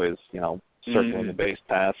 Gordon's always, circling the base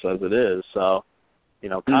paths as it is. So,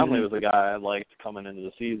 Conley was a guy I liked coming into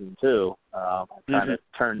the season too. I kind of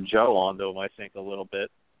turned Joe onto him, I think, a little bit.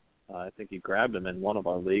 I think he grabbed him in one of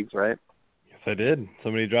our leagues, right? Yes, I did.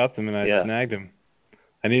 Somebody dropped him, and I snagged him.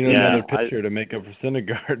 I needed another pitcher to make up for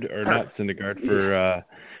Syndergaard, or not Syndergaard, for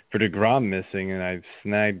DeGrom missing, and I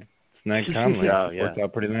snagged Conley. Worked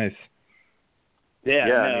out pretty nice.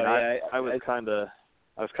 I was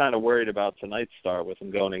kind of worried about tonight's start with him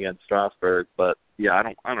going against Strasburg, but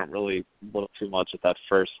I don't really look too much at that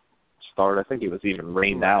first start. I think he was even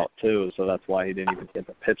rained out too, so that's why he didn't even get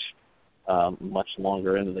the pitch much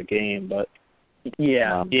longer into the game. But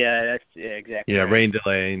that's exactly. Yeah, rain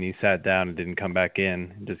delay, and he sat down and didn't come back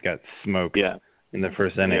in. Just got smoked in the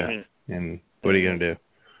first inning. And what are you gonna do?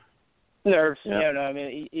 Nerves.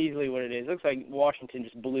 Easily what it is. Looks like Washington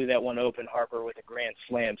just blew that one open. Harper with a grand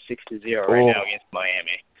slam, 6-0 right now against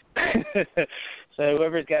Miami. So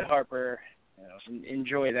whoever's got Harper,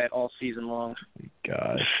 enjoy that all season long.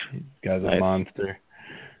 Gosh, this guy's a monster.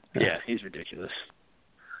 Yeah, he's ridiculous.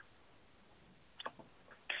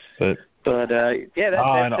 But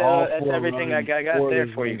that's everything I got there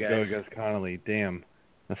for you guys. Go against Connolly. Damn,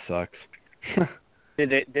 that sucks.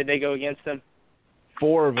 Did they go against him?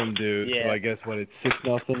 4 of them, dude. Yeah. So I guess it's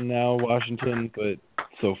 6-0 now, Washington. But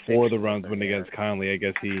so 4 of the runs went against Conley. I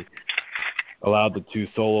guess he allowed the 2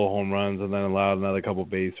 solo home runs and then allowed another couple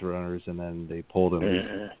base runners, and then they pulled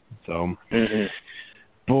him. So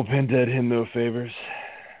bullpen did him no favors.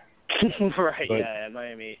 Right. But,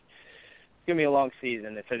 Miami. It's gonna be a long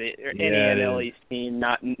season for any NL East team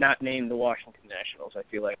not named the Washington Nationals. I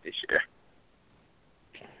feel like this year.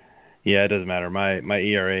 Yeah, it doesn't matter. My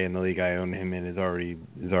ERA in the league I own him in is already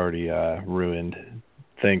ruined.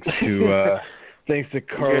 Thanks to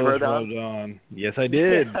Carlos Rodon. Yes, I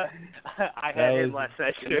did. I had him last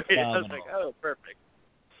session. I was like, oh, perfect.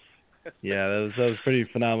 Yeah, that was pretty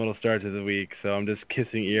phenomenal start to the week. So I'm just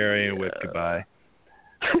kissing ERA and whip goodbye.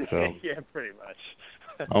 So. Yeah, pretty much.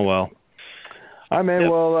 Oh well. All right, man.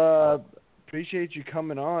 Well, appreciate you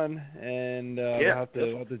coming on, and we'll have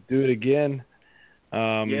to do it again.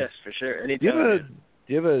 Yes, for sure. Anytime. Do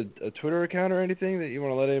Do you have a Twitter account or anything that you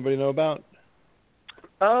want to let anybody know about?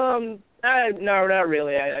 No, not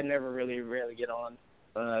really. I never really get on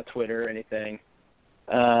Twitter or anything.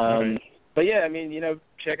 Right. But yeah, I mean,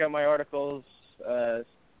 check out my articles.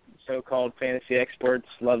 So-called fantasy experts,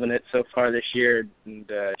 loving it so far this year. And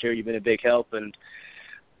Joe, you've been a big help, and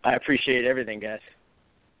I appreciate everything, guys.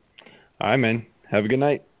 All right, man. Have a good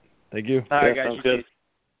night. Thank you. All right, Yeah, guys. sounds good. Take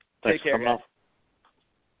Thanks care, for coming guys.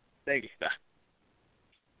 Thank you.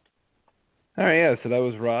 All right, yeah. So that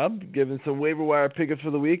was Rob giving some waiver wire pickups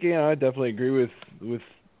for the weekend. I definitely agree with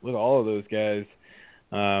all of those guys.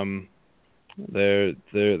 They're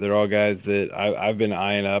all guys that I've been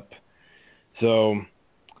eyeing up. So,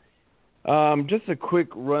 just a quick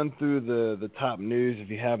run through the top news. If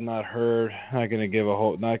you have not heard, not going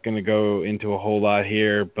to go into a whole lot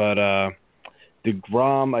here, but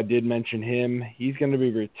DeGrom, I did mention him. He's going to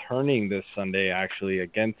be returning this Sunday actually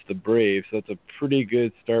against the Braves. So it's a pretty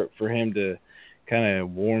good start for him to kind of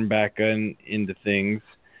warm back into things.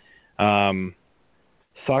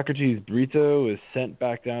 Socrates Brito is sent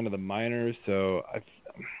back down to the minors, so I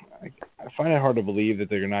find it hard to believe that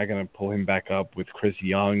they're not going to pull him back up with Chris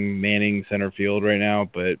Young manning center field right now,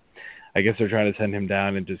 but I guess they're trying to send him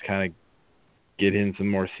down and just kind of get in some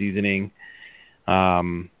more seasoning.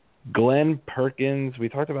 Glenn Perkins, we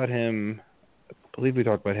talked about him, I believe we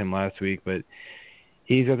talked about him last week, but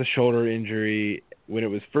he's got the shoulder injury. When it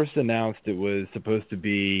was first announced, it was supposed to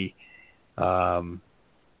be, out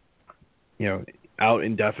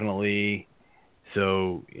indefinitely.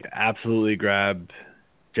 So absolutely grab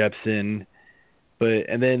Jepson.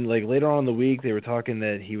 And then later on in the week, they were talking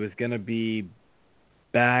that he was going to be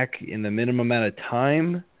back in the minimum amount of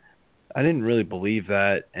time. I didn't really believe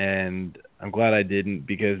that, and I'm glad I didn't,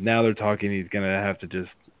 because now they're talking he's going to have to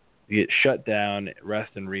just get shut down,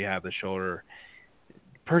 rest and rehab the shoulder.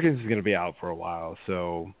 Perkins is going to be out for a while,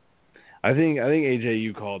 so I think AJ,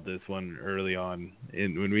 you called this one early on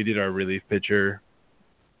when we did our relief pitcher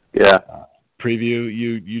preview.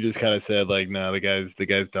 You just kind of said no, the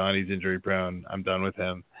guy's done. He's injury prone. I'm done with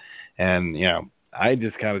him, and I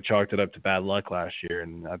just kind of chalked it up to bad luck last year,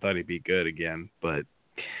 and I thought he'd be good again, but.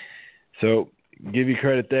 So, give you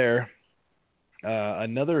credit there.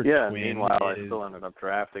 Another twin. Meanwhile, I still ended up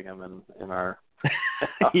drafting him in our.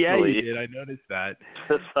 Yeah, you did. I noticed that.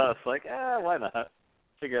 So I was like, why not?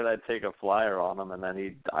 Figured I'd take a flyer on him, and then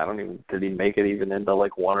did he make it even into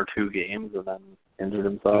one or two games, and then injured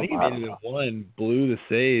himself? I think he made it in one, blew the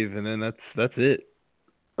save, and then that's it.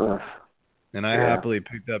 Ugh. And I happily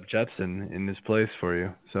picked up Jepson in this place for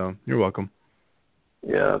you, so you're welcome.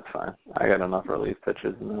 Yeah, that's fine. I got enough relief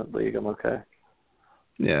pitches in that league. I'm okay.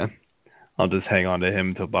 Yeah. I'll just hang on to him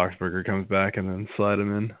until Boxberger comes back and then slide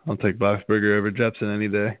him in. I'll take Boxberger over Jepson any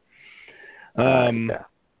day.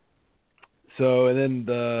 So, and then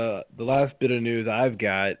the last bit of news I've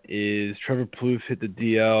got is Trevor Plouffe hit the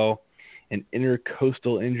DL, an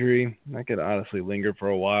intercostal injury. That could honestly linger for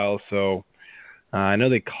a while. So, I know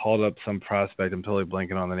they called up some prospect. I'm totally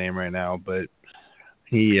blanking on the name right now, but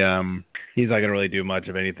he's not going to really do much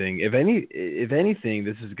of anything. If anything,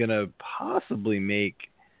 this is going to possibly make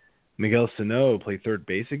Miguel Sano play third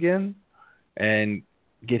base again and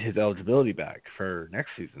get his eligibility back for next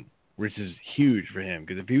season, which is huge for him,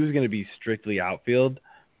 because if he was going to be strictly outfield,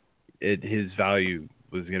 his value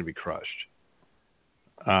was going to be crushed.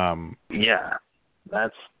 Yeah,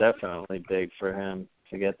 that's definitely big for him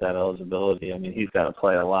to get that eligibility. I mean, he's got to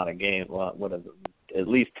play a lot of games. What is it? At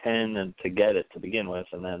least 10 and to get it to begin with,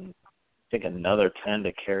 and then I think another 10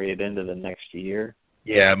 to carry it into the next year.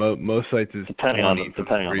 Yeah, most sites is depending 20 on from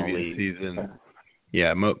the the previous league. season.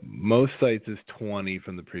 Yeah, most sites is 20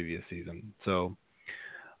 from the previous season. So,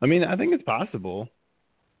 I mean, I think it's possible,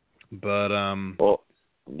 but well,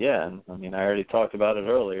 yeah. I mean, I already talked about it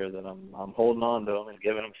earlier that I'm holding on to him and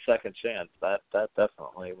giving him a second chance. That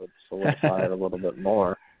definitely would solidify it a little bit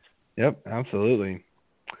more. Yep, absolutely.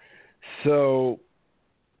 So,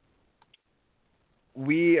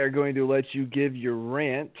 we are going to let you give your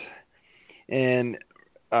rant, and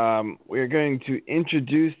we're going to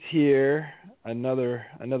introduce here another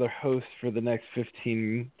host for the next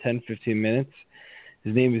 10-15 minutes.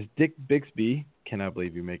 His name is Dick Bixby. Cannot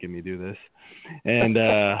believe you're making me do this. And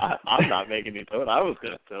I'm not making you do it. I was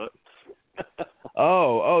going to do it.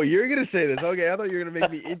 Oh, you're going to say this. Okay, I thought you were going to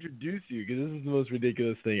make me introduce you, because this is the most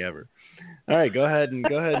ridiculous thing ever. All right, go ahead and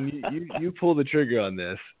you pull the trigger on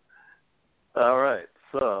this. All right.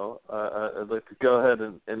 So I'd like to go ahead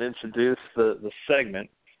and introduce the segment.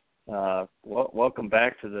 Welcome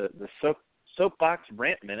back to the Soapbox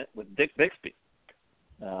Rant Minute with Dick Bixby.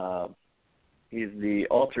 He's the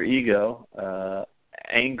alter ego,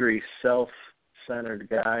 angry self-centered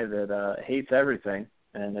guy that hates everything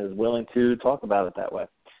and is willing to talk about it that way.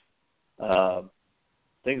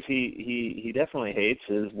 Things he definitely hates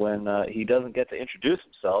is when he doesn't get to introduce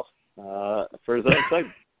himself for his own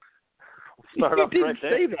segment. We'll start off right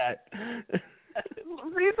there. You didn't say that.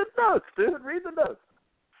 Read the notes, dude. Read the notes.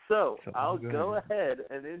 So I'll go ahead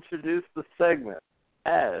and introduce the segment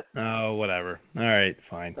as. Oh, whatever. All right,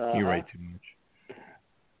 fine. You write too much.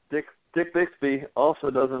 Dick Bixby also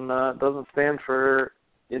doesn't stand for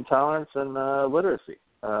intolerance and literacy.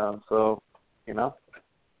 So,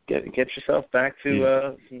 get yourself back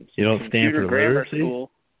to you don't stand for grammar literacy?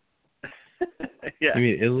 School. Yeah. You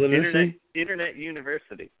mean illiteracy? Internet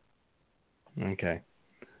University. Okay.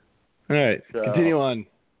 All right. So, continue on.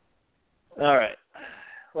 All right.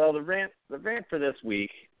 Well, the rant for this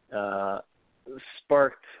week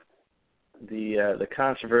sparked the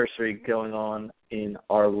controversy going on in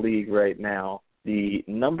our league right now. The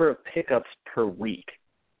number of pickups per week.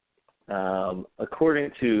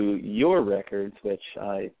 According to your records, which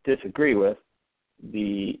I disagree with,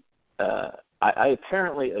 I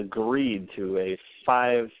apparently agreed to a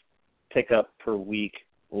 5 pickup per week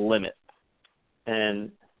limit.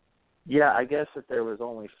 And yeah, I guess if there was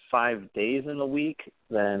only 5 days in the week,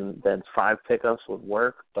 then 5 pickups would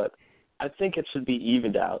work. But I think it should be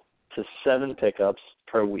evened out to 7 pickups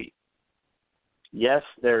per week. Yes,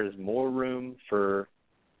 there is more room for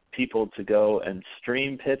people to go and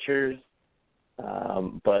stream pitchers,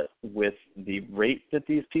 but with the rate that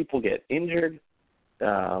these people get injured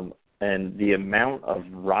and the amount of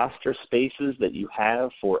roster spaces that you have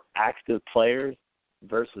for active players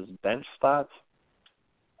versus bench spots,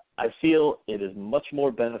 I feel it is much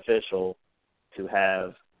more beneficial to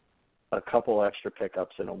have a couple extra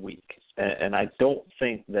pickups in a week. And I don't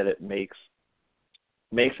think that it makes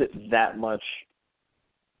it that much,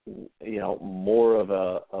 more of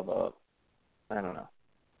a I don't know,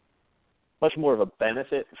 much more of a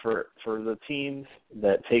benefit for the teams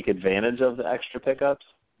that take advantage of the extra pickups.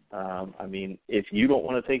 I mean, if you don't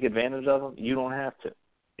want to take advantage of them, you don't have to.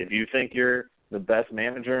 If you think you're the best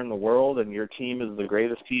manager in the world and your team is the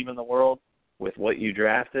greatest team in the world with what you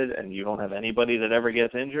drafted and you don't have anybody that ever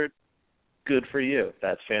gets injured, good for you.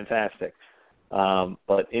 That's fantastic.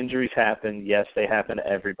 But injuries happen. Yes, they happen to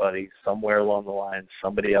everybody. Somewhere along the line,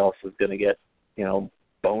 somebody else is going to get,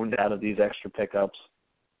 boned out of these extra pickups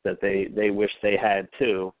that they wish they had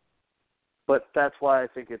too. But that's why I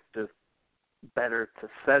think it's just better to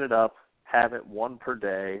set it up, have it 1 per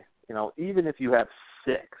day. Even if you have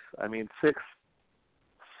 6, I mean, 6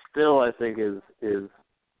 still I think is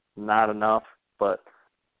not enough. But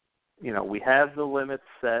we have the limits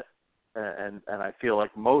set. And I feel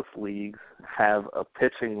like most leagues have a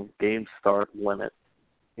pitching game start limit.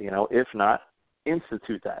 If not,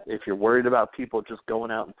 institute that. If you're worried about people just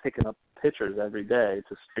going out and picking up pitchers every day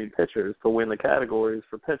to stream pitchers to win the categories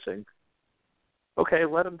for pitching, okay,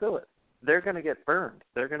 let them do it. They're going to get burned.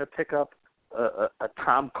 They're going to pick up a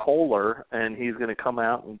Tom Kohler, and he's going to come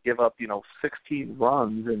out and give up, 16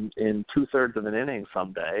 runs in 2/3 of an inning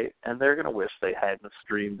someday, and they're going to wish they hadn't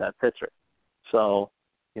streamed that pitcher. So,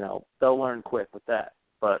 they'll learn quick with that.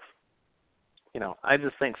 But, I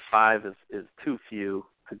just think 5 is too few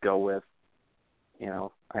to go with.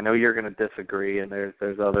 I know you're going to disagree, and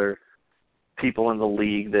there's other people in the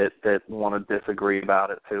league that want to disagree about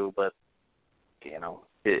it too. But,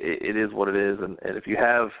 it is what it is. And if you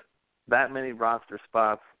have that many roster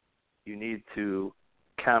spots, you need to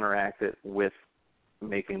counteract it with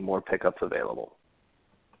making more pickups available.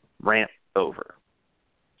 Rant over.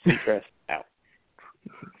 Seacrest out.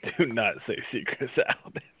 Do not say Seacrest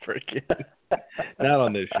out ever again. Not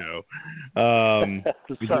on this show.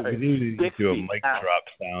 We need to do a mic drop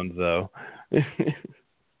sound, though.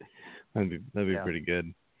 that'd be pretty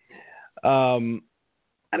good.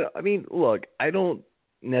 Look, I don't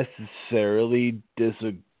necessarily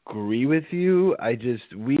disagree with you.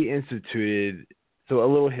 We instituted, so a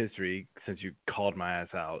little history, since you called my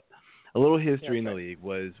ass out. A little history in the league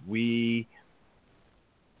was we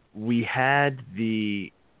had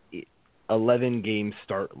the 11-game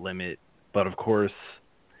start limit, but of course,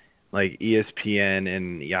 like ESPN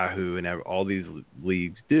and Yahoo and all these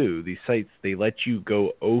leagues do, these sites, they let you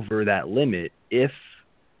go over that limit if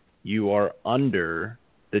you are under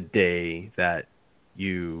the day that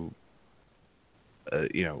you,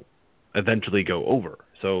 eventually go over.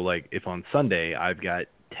 So, like, if on Sunday I've got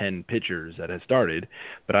 10 pitchers that have started,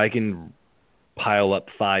 but I can pile up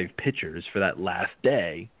 5 pitchers for that last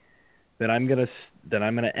day, then I'm gonna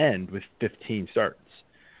end with 15 starts.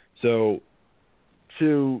 So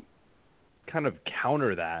to kind of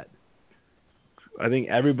counter that, I think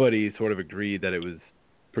everybody sort of agreed that it was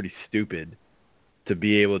pretty stupid to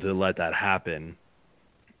be able to let that happen,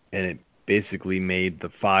 and it basically made the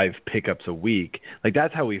 5 pickups a week. Like,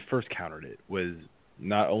 that's how we first countered it, was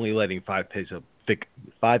not only letting 5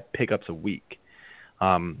 pickups a week,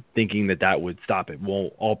 thinking that would stop it.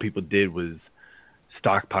 Well, all people did was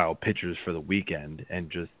stockpile pitchers for the weekend and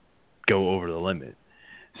just go over the limit.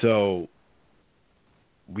 So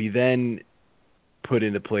we then put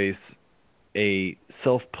into place a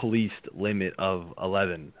self-policed limit of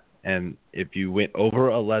 11. And if you went over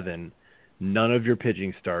 11, none of your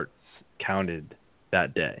pitching starts counted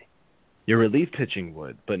that day. Your relief pitching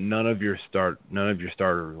would, but none of your starters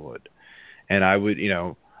would. And I would,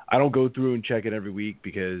 I don't go through and check it every week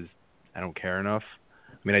because I don't care enough.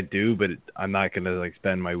 I mean, I do, but I'm not going to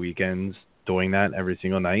spend my weekends doing that every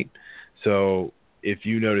single night. So if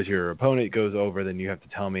you notice your opponent goes over, then you have to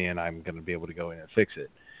tell me, and I'm going to be able to go in and fix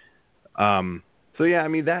it. So yeah, I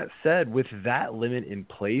mean, that said, with that limit in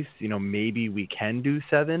place, maybe we can do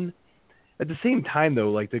 7. At the same time,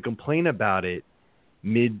 though, to complain about it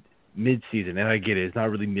mid-season, and I get it, it's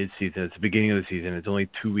not really mid-season, it's the beginning of the season, it's only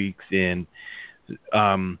 2 weeks in. It's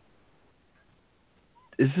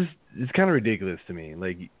kind of ridiculous to me.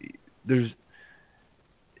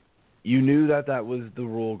 You knew that was the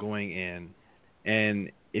rule going in,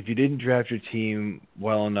 and if you didn't draft your team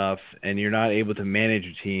well enough and you're not able to manage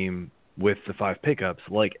your team with the 5 pickups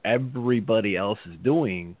like everybody else is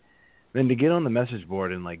doing, then to get on the message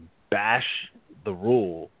board and bash the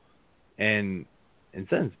rule and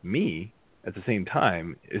sentence me at the same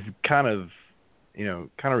time is kind of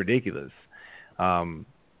ridiculous.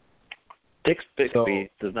 Dick Bixby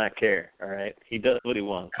does not care, all right? He does what he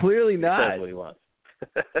wants. Clearly not. He does what he wants.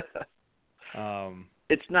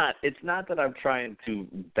 It's not that I'm trying to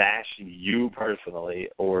bash you personally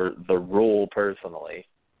or the rule personally.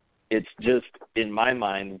 It's just, in my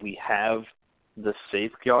mind, we have the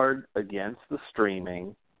safeguard against the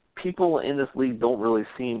streaming. People in this league don't really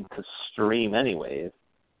seem to stream anyways.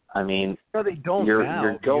 I mean, no, they don't.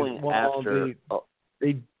 You're going after.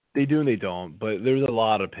 They do and they don't, but there's a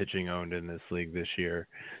lot of pitching owned in this league this year,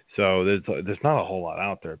 so there's not a whole lot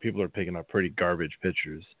out there. People are picking up pretty garbage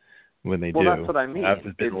pitchers when they do. Well, that's what I mean. I've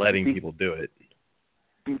just been letting people do it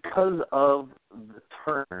because of the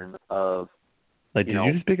turn of. Did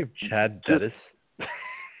you just pick up Chad Bettis?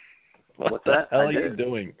 What's the that? hell are you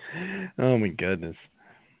doing? Oh my goodness!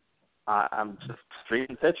 I'm just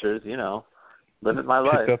streaming pitchers, living my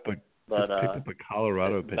life. Pick up a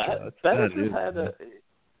Colorado pitcher.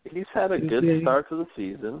 He's had a good start to the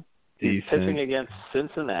season. He's pitching against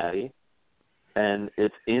Cincinnati, and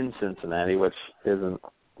it's in Cincinnati, which isn't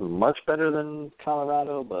much better than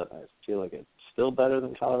Colorado, but I feel like it's still better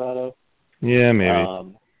than Colorado. Yeah,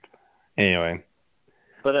 maybe. Anyway.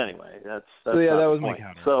 But anyway, that's so yeah, that was my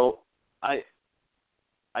counter. So I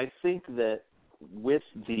think that with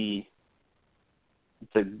the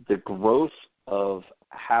growth of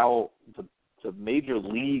how the major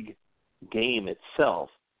league game itself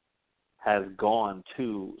has gone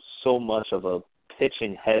to so much of a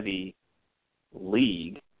pitching heavy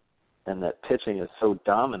league, and that pitching is so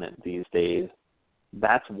dominant these days,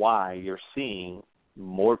 that's why you're seeing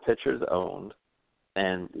more pitchers owned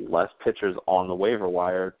and less pitchers on the waiver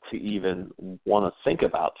wire to even want to think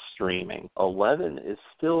about streaming. 11 is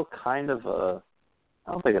still kind of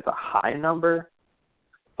I don't think it's a high number,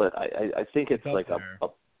 but I think it's a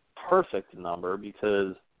perfect number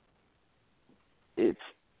because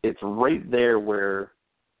it's right there where,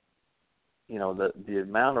 the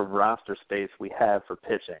amount of roster space we have for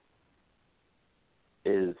pitching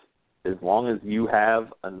is, as long as you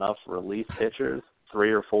have enough relief pitchers,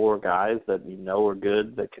 3 or 4 guys that are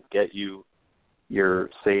good, that could get you your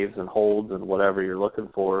saves and holds and whatever you're looking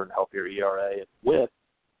for and help your ERA and whip,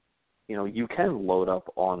 you can load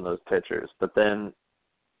up on those pitchers. But then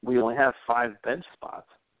we only have 5 bench spots.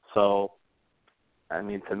 So, I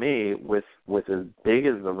mean, to me, with as big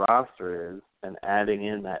as the roster is and adding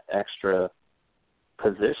in that extra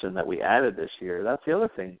position that we added this year, that's the other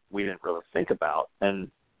thing we didn't really think about. And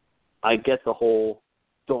I get the whole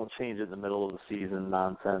don't change it in the middle of the season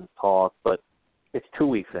nonsense talk, but it's 2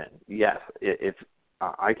 weeks in. Yes, if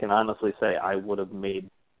I can honestly say I would have made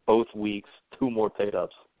both weeks 2 more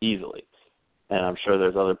pickups easily, and I'm sure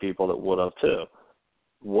there's other people that would have too.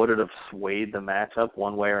 Would it have swayed the matchup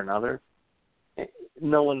one way or another?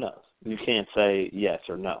 No one knows. You can't say yes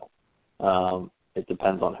or no. It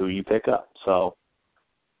depends on who you pick up. So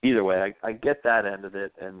either way, I get that end of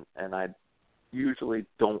it, and I usually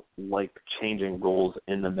don't like changing rules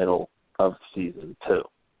in the middle of season 2.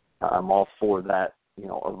 I'm all for that,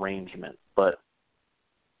 arrangement. But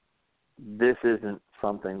this isn't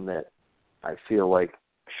something that I feel like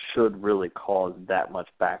should really cause that much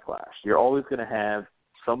backlash. You're always going to have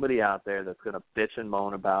somebody out there that's going to bitch and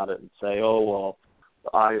moan about it and say, oh, well,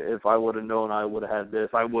 if I would have known I would have had this,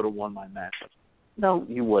 I would have won my matchup. No,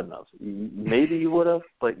 you wouldn't have. Maybe you would have,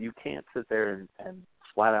 but you can't sit there and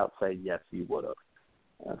flat out say, yes, you would have.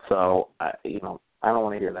 And so, I don't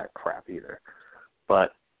want to hear that crap either.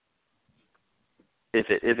 But if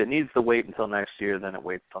it needs to wait until next year, then it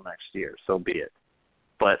waits until next year. So be it.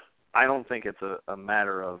 But I don't think it's a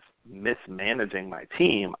matter of mismanaging my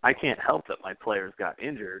team. I can't help that my players got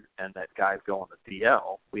injured and that guys go on the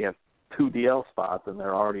DL. We have 2 DL spots, and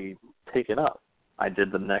they're already taken up. I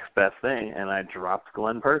did the next best thing, and I dropped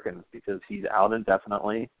Glenn Perkins because he's out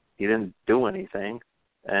indefinitely. He didn't do anything,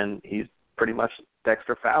 and he's pretty much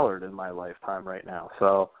Dexter Fowler in my lifetime right now.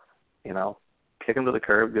 So, kick him to the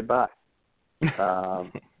curb, goodbye. All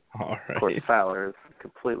right. Of course, Fowler is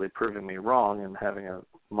completely proving me wrong and having a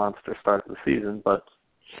monster start to the season, but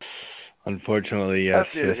unfortunately, yes,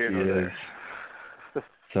 he is.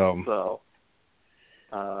 So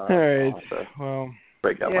all right. Well,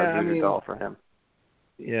 break out my voodoo doll for him.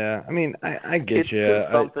 Yeah, I get it's you.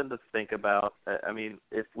 It's something to think about.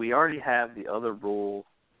 If we already have the other rules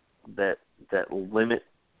that limit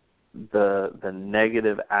the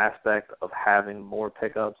negative aspect of having more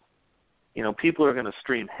pickups, people are going to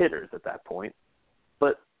stream hitters at that point.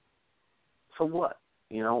 But so what?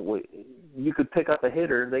 You could pick up a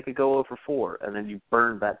hitter, they could go 0 for 4, and then you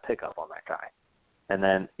burn that pickup on that guy. And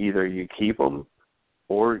then either you keep them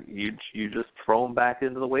or you just throw them back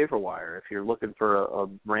into the waiver wire. If you're looking for a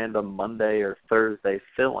random Monday or Thursday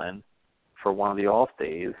fill-in for one of the off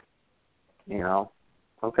days,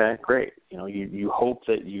 okay, great. You hope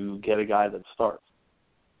that you get a guy that starts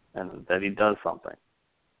and that he does something.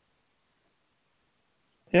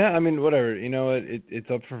 Yeah, whatever. You know what? It's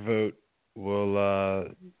up for vote. We're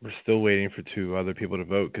still waiting for 2 other people to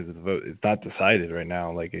vote because the vote is not decided right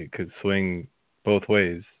now. Like, it could swing both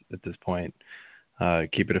ways at this point.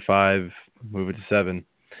 Keep it at 5, move it to 7.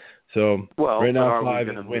 So right now, are 5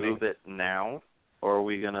 we is winning. Are we going to move it now, or are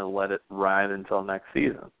we going to let it ride until next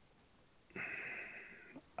season?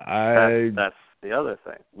 That's the other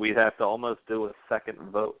thing. We'd have to almost do a second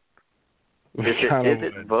vote. If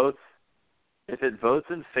it votes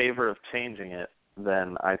in favor of changing it,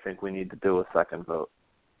 then I think we need to do a second vote.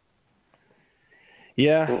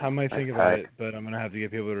 Yeah, I might think about it, but I'm going to have to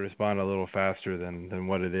get people to respond a little faster than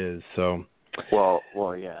what it is. So. Well,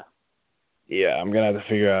 yeah. Yeah, I'm going to have to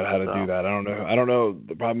figure out how to do that. I don't know.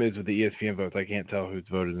 The problem is with the ESPN votes, I can't tell who's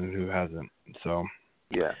voted and who hasn't. So.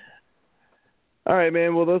 Yeah. All right,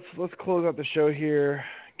 man. Well, let's close out the show here.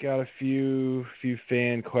 Got a few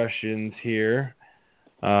fan questions here.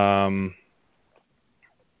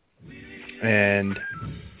 And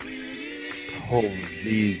pull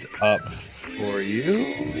these up for you.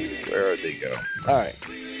 Where did they go? All right.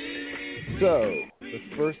 So the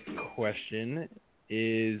first question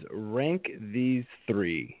is, rank these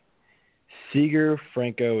 3: Seager,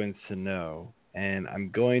 Franco, and Sano. And I'm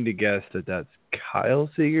going to guess that that's Kyle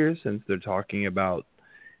Seager, since they're talking about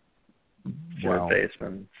third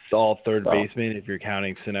baseman. All third baseman, if you're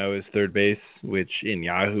counting Sano as third base, which in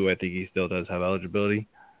Yahoo I think he still does have eligibility.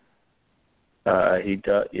 He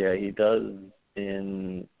does. Yeah, he does.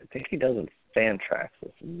 I think he does in Fantrax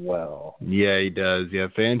as well. Yeah, he does. Yeah,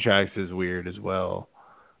 Fantrax is weird as well.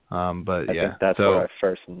 But I think that's where I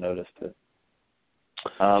first noticed it.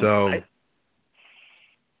 I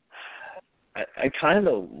kind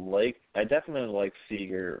of I definitely like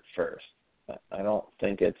Seager first. I don't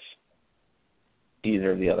think it's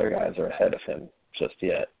either of the other guys are ahead of him just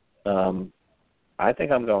yet. I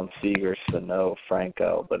think I'm going Seager, Sano,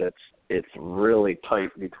 Franco, but it's really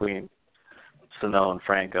tight between Sano and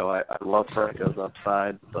Franco. I love Franco's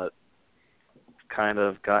upside, but kind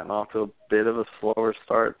of gotten off to a bit of a slower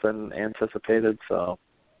start than anticipated. So,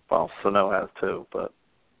 Sano has too, but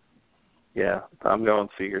yeah, I'm going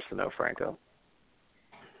Seager, Sano, Franco.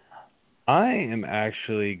 I am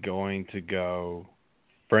actually going to go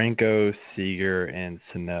Franco, Seager, and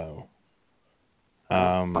Sano.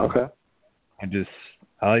 Okay.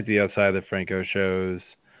 I like the upside that Franco shows.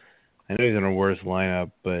 I know he's in a worse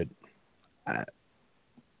lineup, but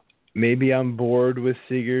maybe I'm bored with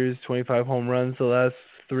Seager's 25 home runs the last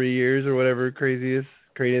 3 years or whatever craziness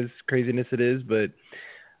it is. But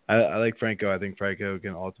I like Franco. I think Franco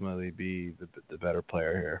can ultimately be the better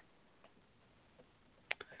player here.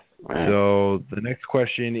 Right. So the next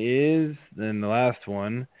question is, then the last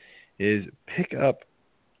one is, pick up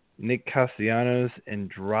Nick Castellanos and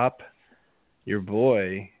drop your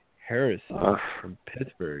boy Harrison from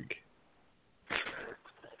Pittsburgh.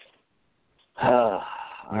 I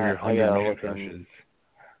gotta look in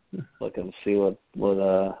looking to see what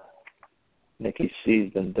Nicky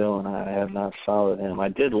C's been doing. I have not followed him. I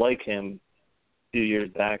did like him a few years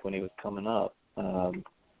back when he was coming up, and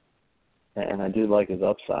I do like his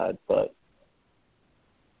upside, but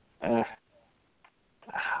I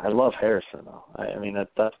love Harrison, though. I mean,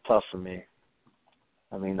 that's tough for me.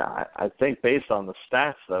 I mean, I think based on the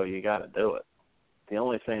stats, though, you got to do it. The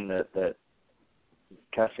only thing that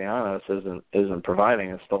Castellanos isn't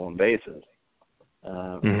providing is stolen bases.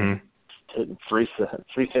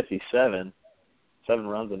 357, 7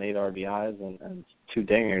 runs and 8 RBIs and 2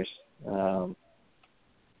 dingers.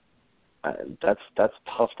 That's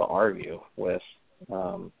tough to argue with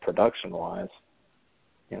production-wise.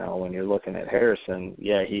 You know, when you're looking at Harrison,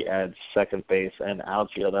 yeah, he adds second base and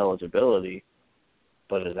outfield eligibility,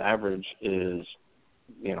 but his average is,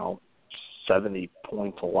 70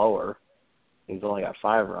 points lower. He's only got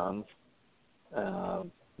 5 runs,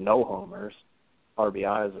 no homers.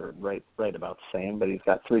 RBIs are right about the same, but he's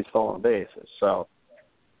got 3 stolen bases. So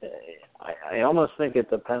I almost think it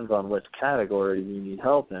depends on which category you need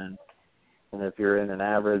help in. And if you're in an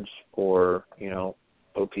average or,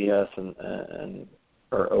 OPS and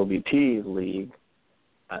or OBP league,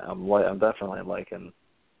 I'm definitely liking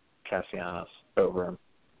Castellanos over him.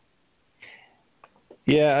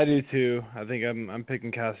 Yeah, I do too. I think I'm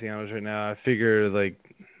picking Castellanos right now. I figure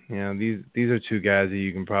these are 2 guys that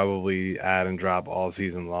you can probably add and drop all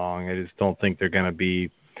season long. I just don't think they're going to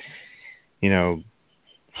be,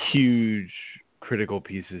 huge critical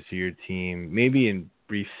pieces to your team. Maybe in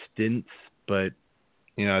brief stints, but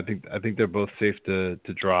I think they're both safe to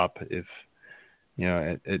drop if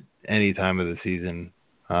at any time of the season.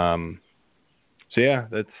 So yeah,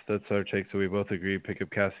 that's our take. So we both agree pick up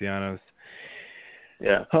Castellanos.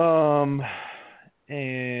 Yeah.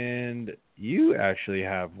 And you actually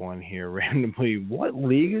have one here randomly. What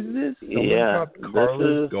league is this? Someone dropped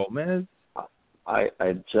Carlos Gomez?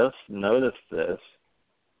 I just noticed this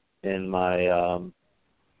in my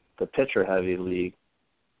the pitcher heavy league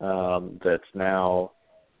that's now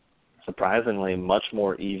surprisingly much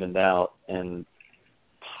more evened out and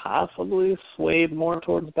possibly swayed more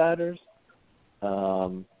towards batters.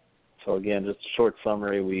 So again, just a short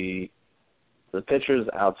summary, the pitchers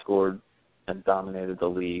outscored and dominated the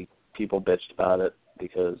league. People bitched about it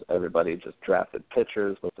because everybody just drafted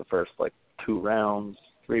pitchers with the first 2 rounds,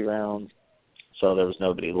 3 rounds, so there was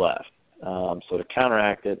nobody left. So to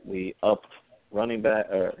counteract it, we upped running back.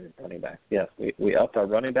 Yes, we upped our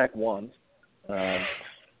running back ones, our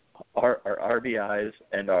RBIs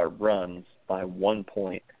and our runs by 1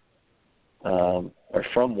 point, or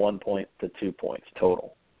from 1 point to 2 points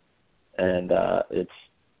total, and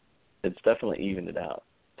it's definitely evened it out.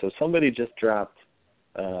 So somebody just dropped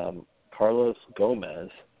Carlos Gomez,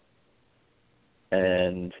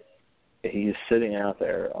 and he's sitting out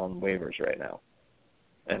there on waivers right now.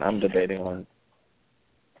 And I'm debating on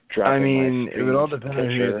dropping. I mean, it would all depend on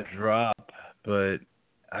who you drop, but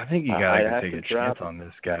I think you gotta take a chance on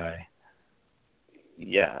this guy.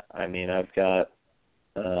 Yeah, I mean, I've got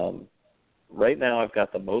right now I've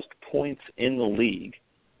got the most points in the league,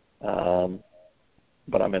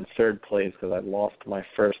 but I'm in third place because I lost my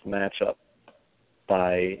first matchup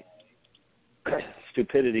by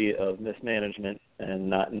stupidity of mismanagement and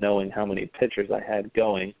not knowing how many pitchers I had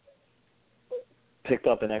going. Picked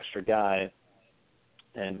up an extra guy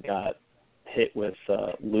and got hit with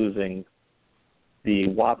losing the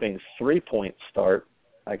whopping 3-point start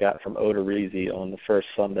I got from Odorizzi on the first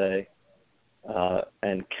Sunday,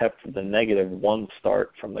 and kept the -1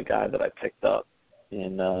 start from the guy that I picked up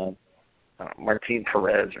in Martin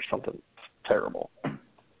Perez or something terrible.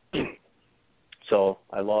 So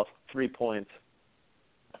I lost 3 points,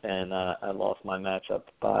 and I lost my matchup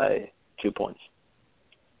by 2 points.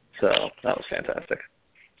 So that was fantastic.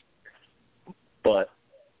 But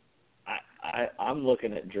I'm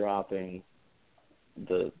looking at dropping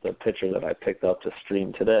the pitcher that I picked up to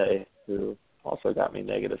stream today, who also got me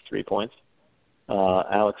 -3 points,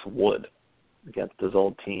 Alex Wood, against his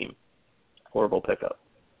old team. Horrible pickup.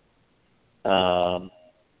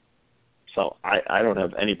 So I don't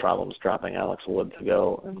have any problems dropping Alex Wood to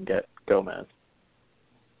go and get Gomez,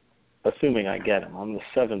 assuming I get him. I'm the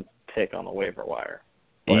 7th pick on the waiver wire.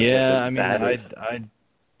 But yeah, I mean,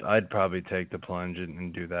 I'd probably take the plunge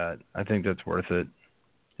and do that. I think that's worth it.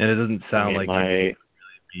 And it doesn't sound like you should really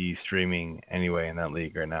be streaming anyway in that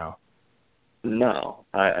league right now. No.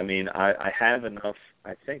 I mean, I have enough.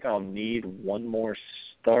 I think I'll need one more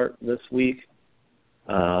start this week.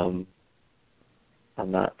 I'm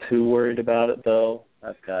not too worried about it, though.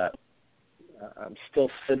 I'm still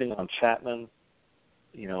sitting on Chapman,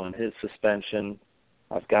 and his suspension.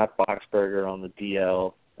 I've got Boxberger on the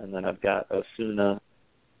DL, and then I've got Osuna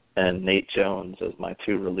and Nate Jones as my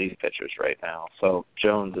 2 relief pitchers right now. So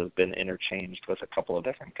Jones has been interchanged with a couple of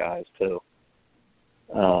different guys too.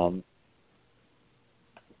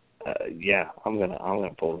 Yeah, I'm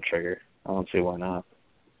gonna pull the trigger. I don't see why not.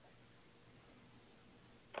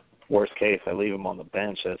 Worst case, I leave him on the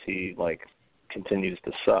bench as he continues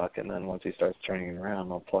to suck, and then once he starts turning it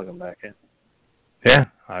around, I'll plug him back in. Yeah,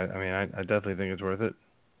 I mean, I definitely think it's worth it.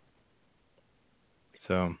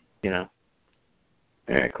 So. All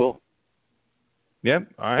right, cool. Yep.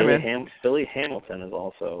 All right, man. Billy Hamilton is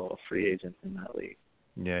also a free agent in that league.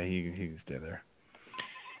 Yeah, he can stay there.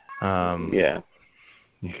 Yeah.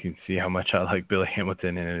 You can see how much I like Billy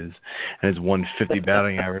Hamilton and his 150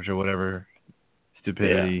 batting average or whatever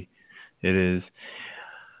stupidity it is.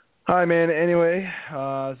 All right, man. Anyway,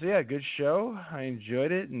 so yeah, good show. I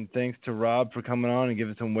enjoyed it, and thanks to Rob for coming on and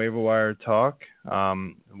giving some waiver wire talk,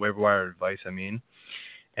 waiver wire advice, I mean.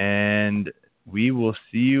 And we will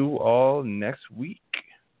see you all next week.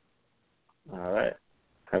 All right.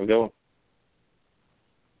 Have a good one.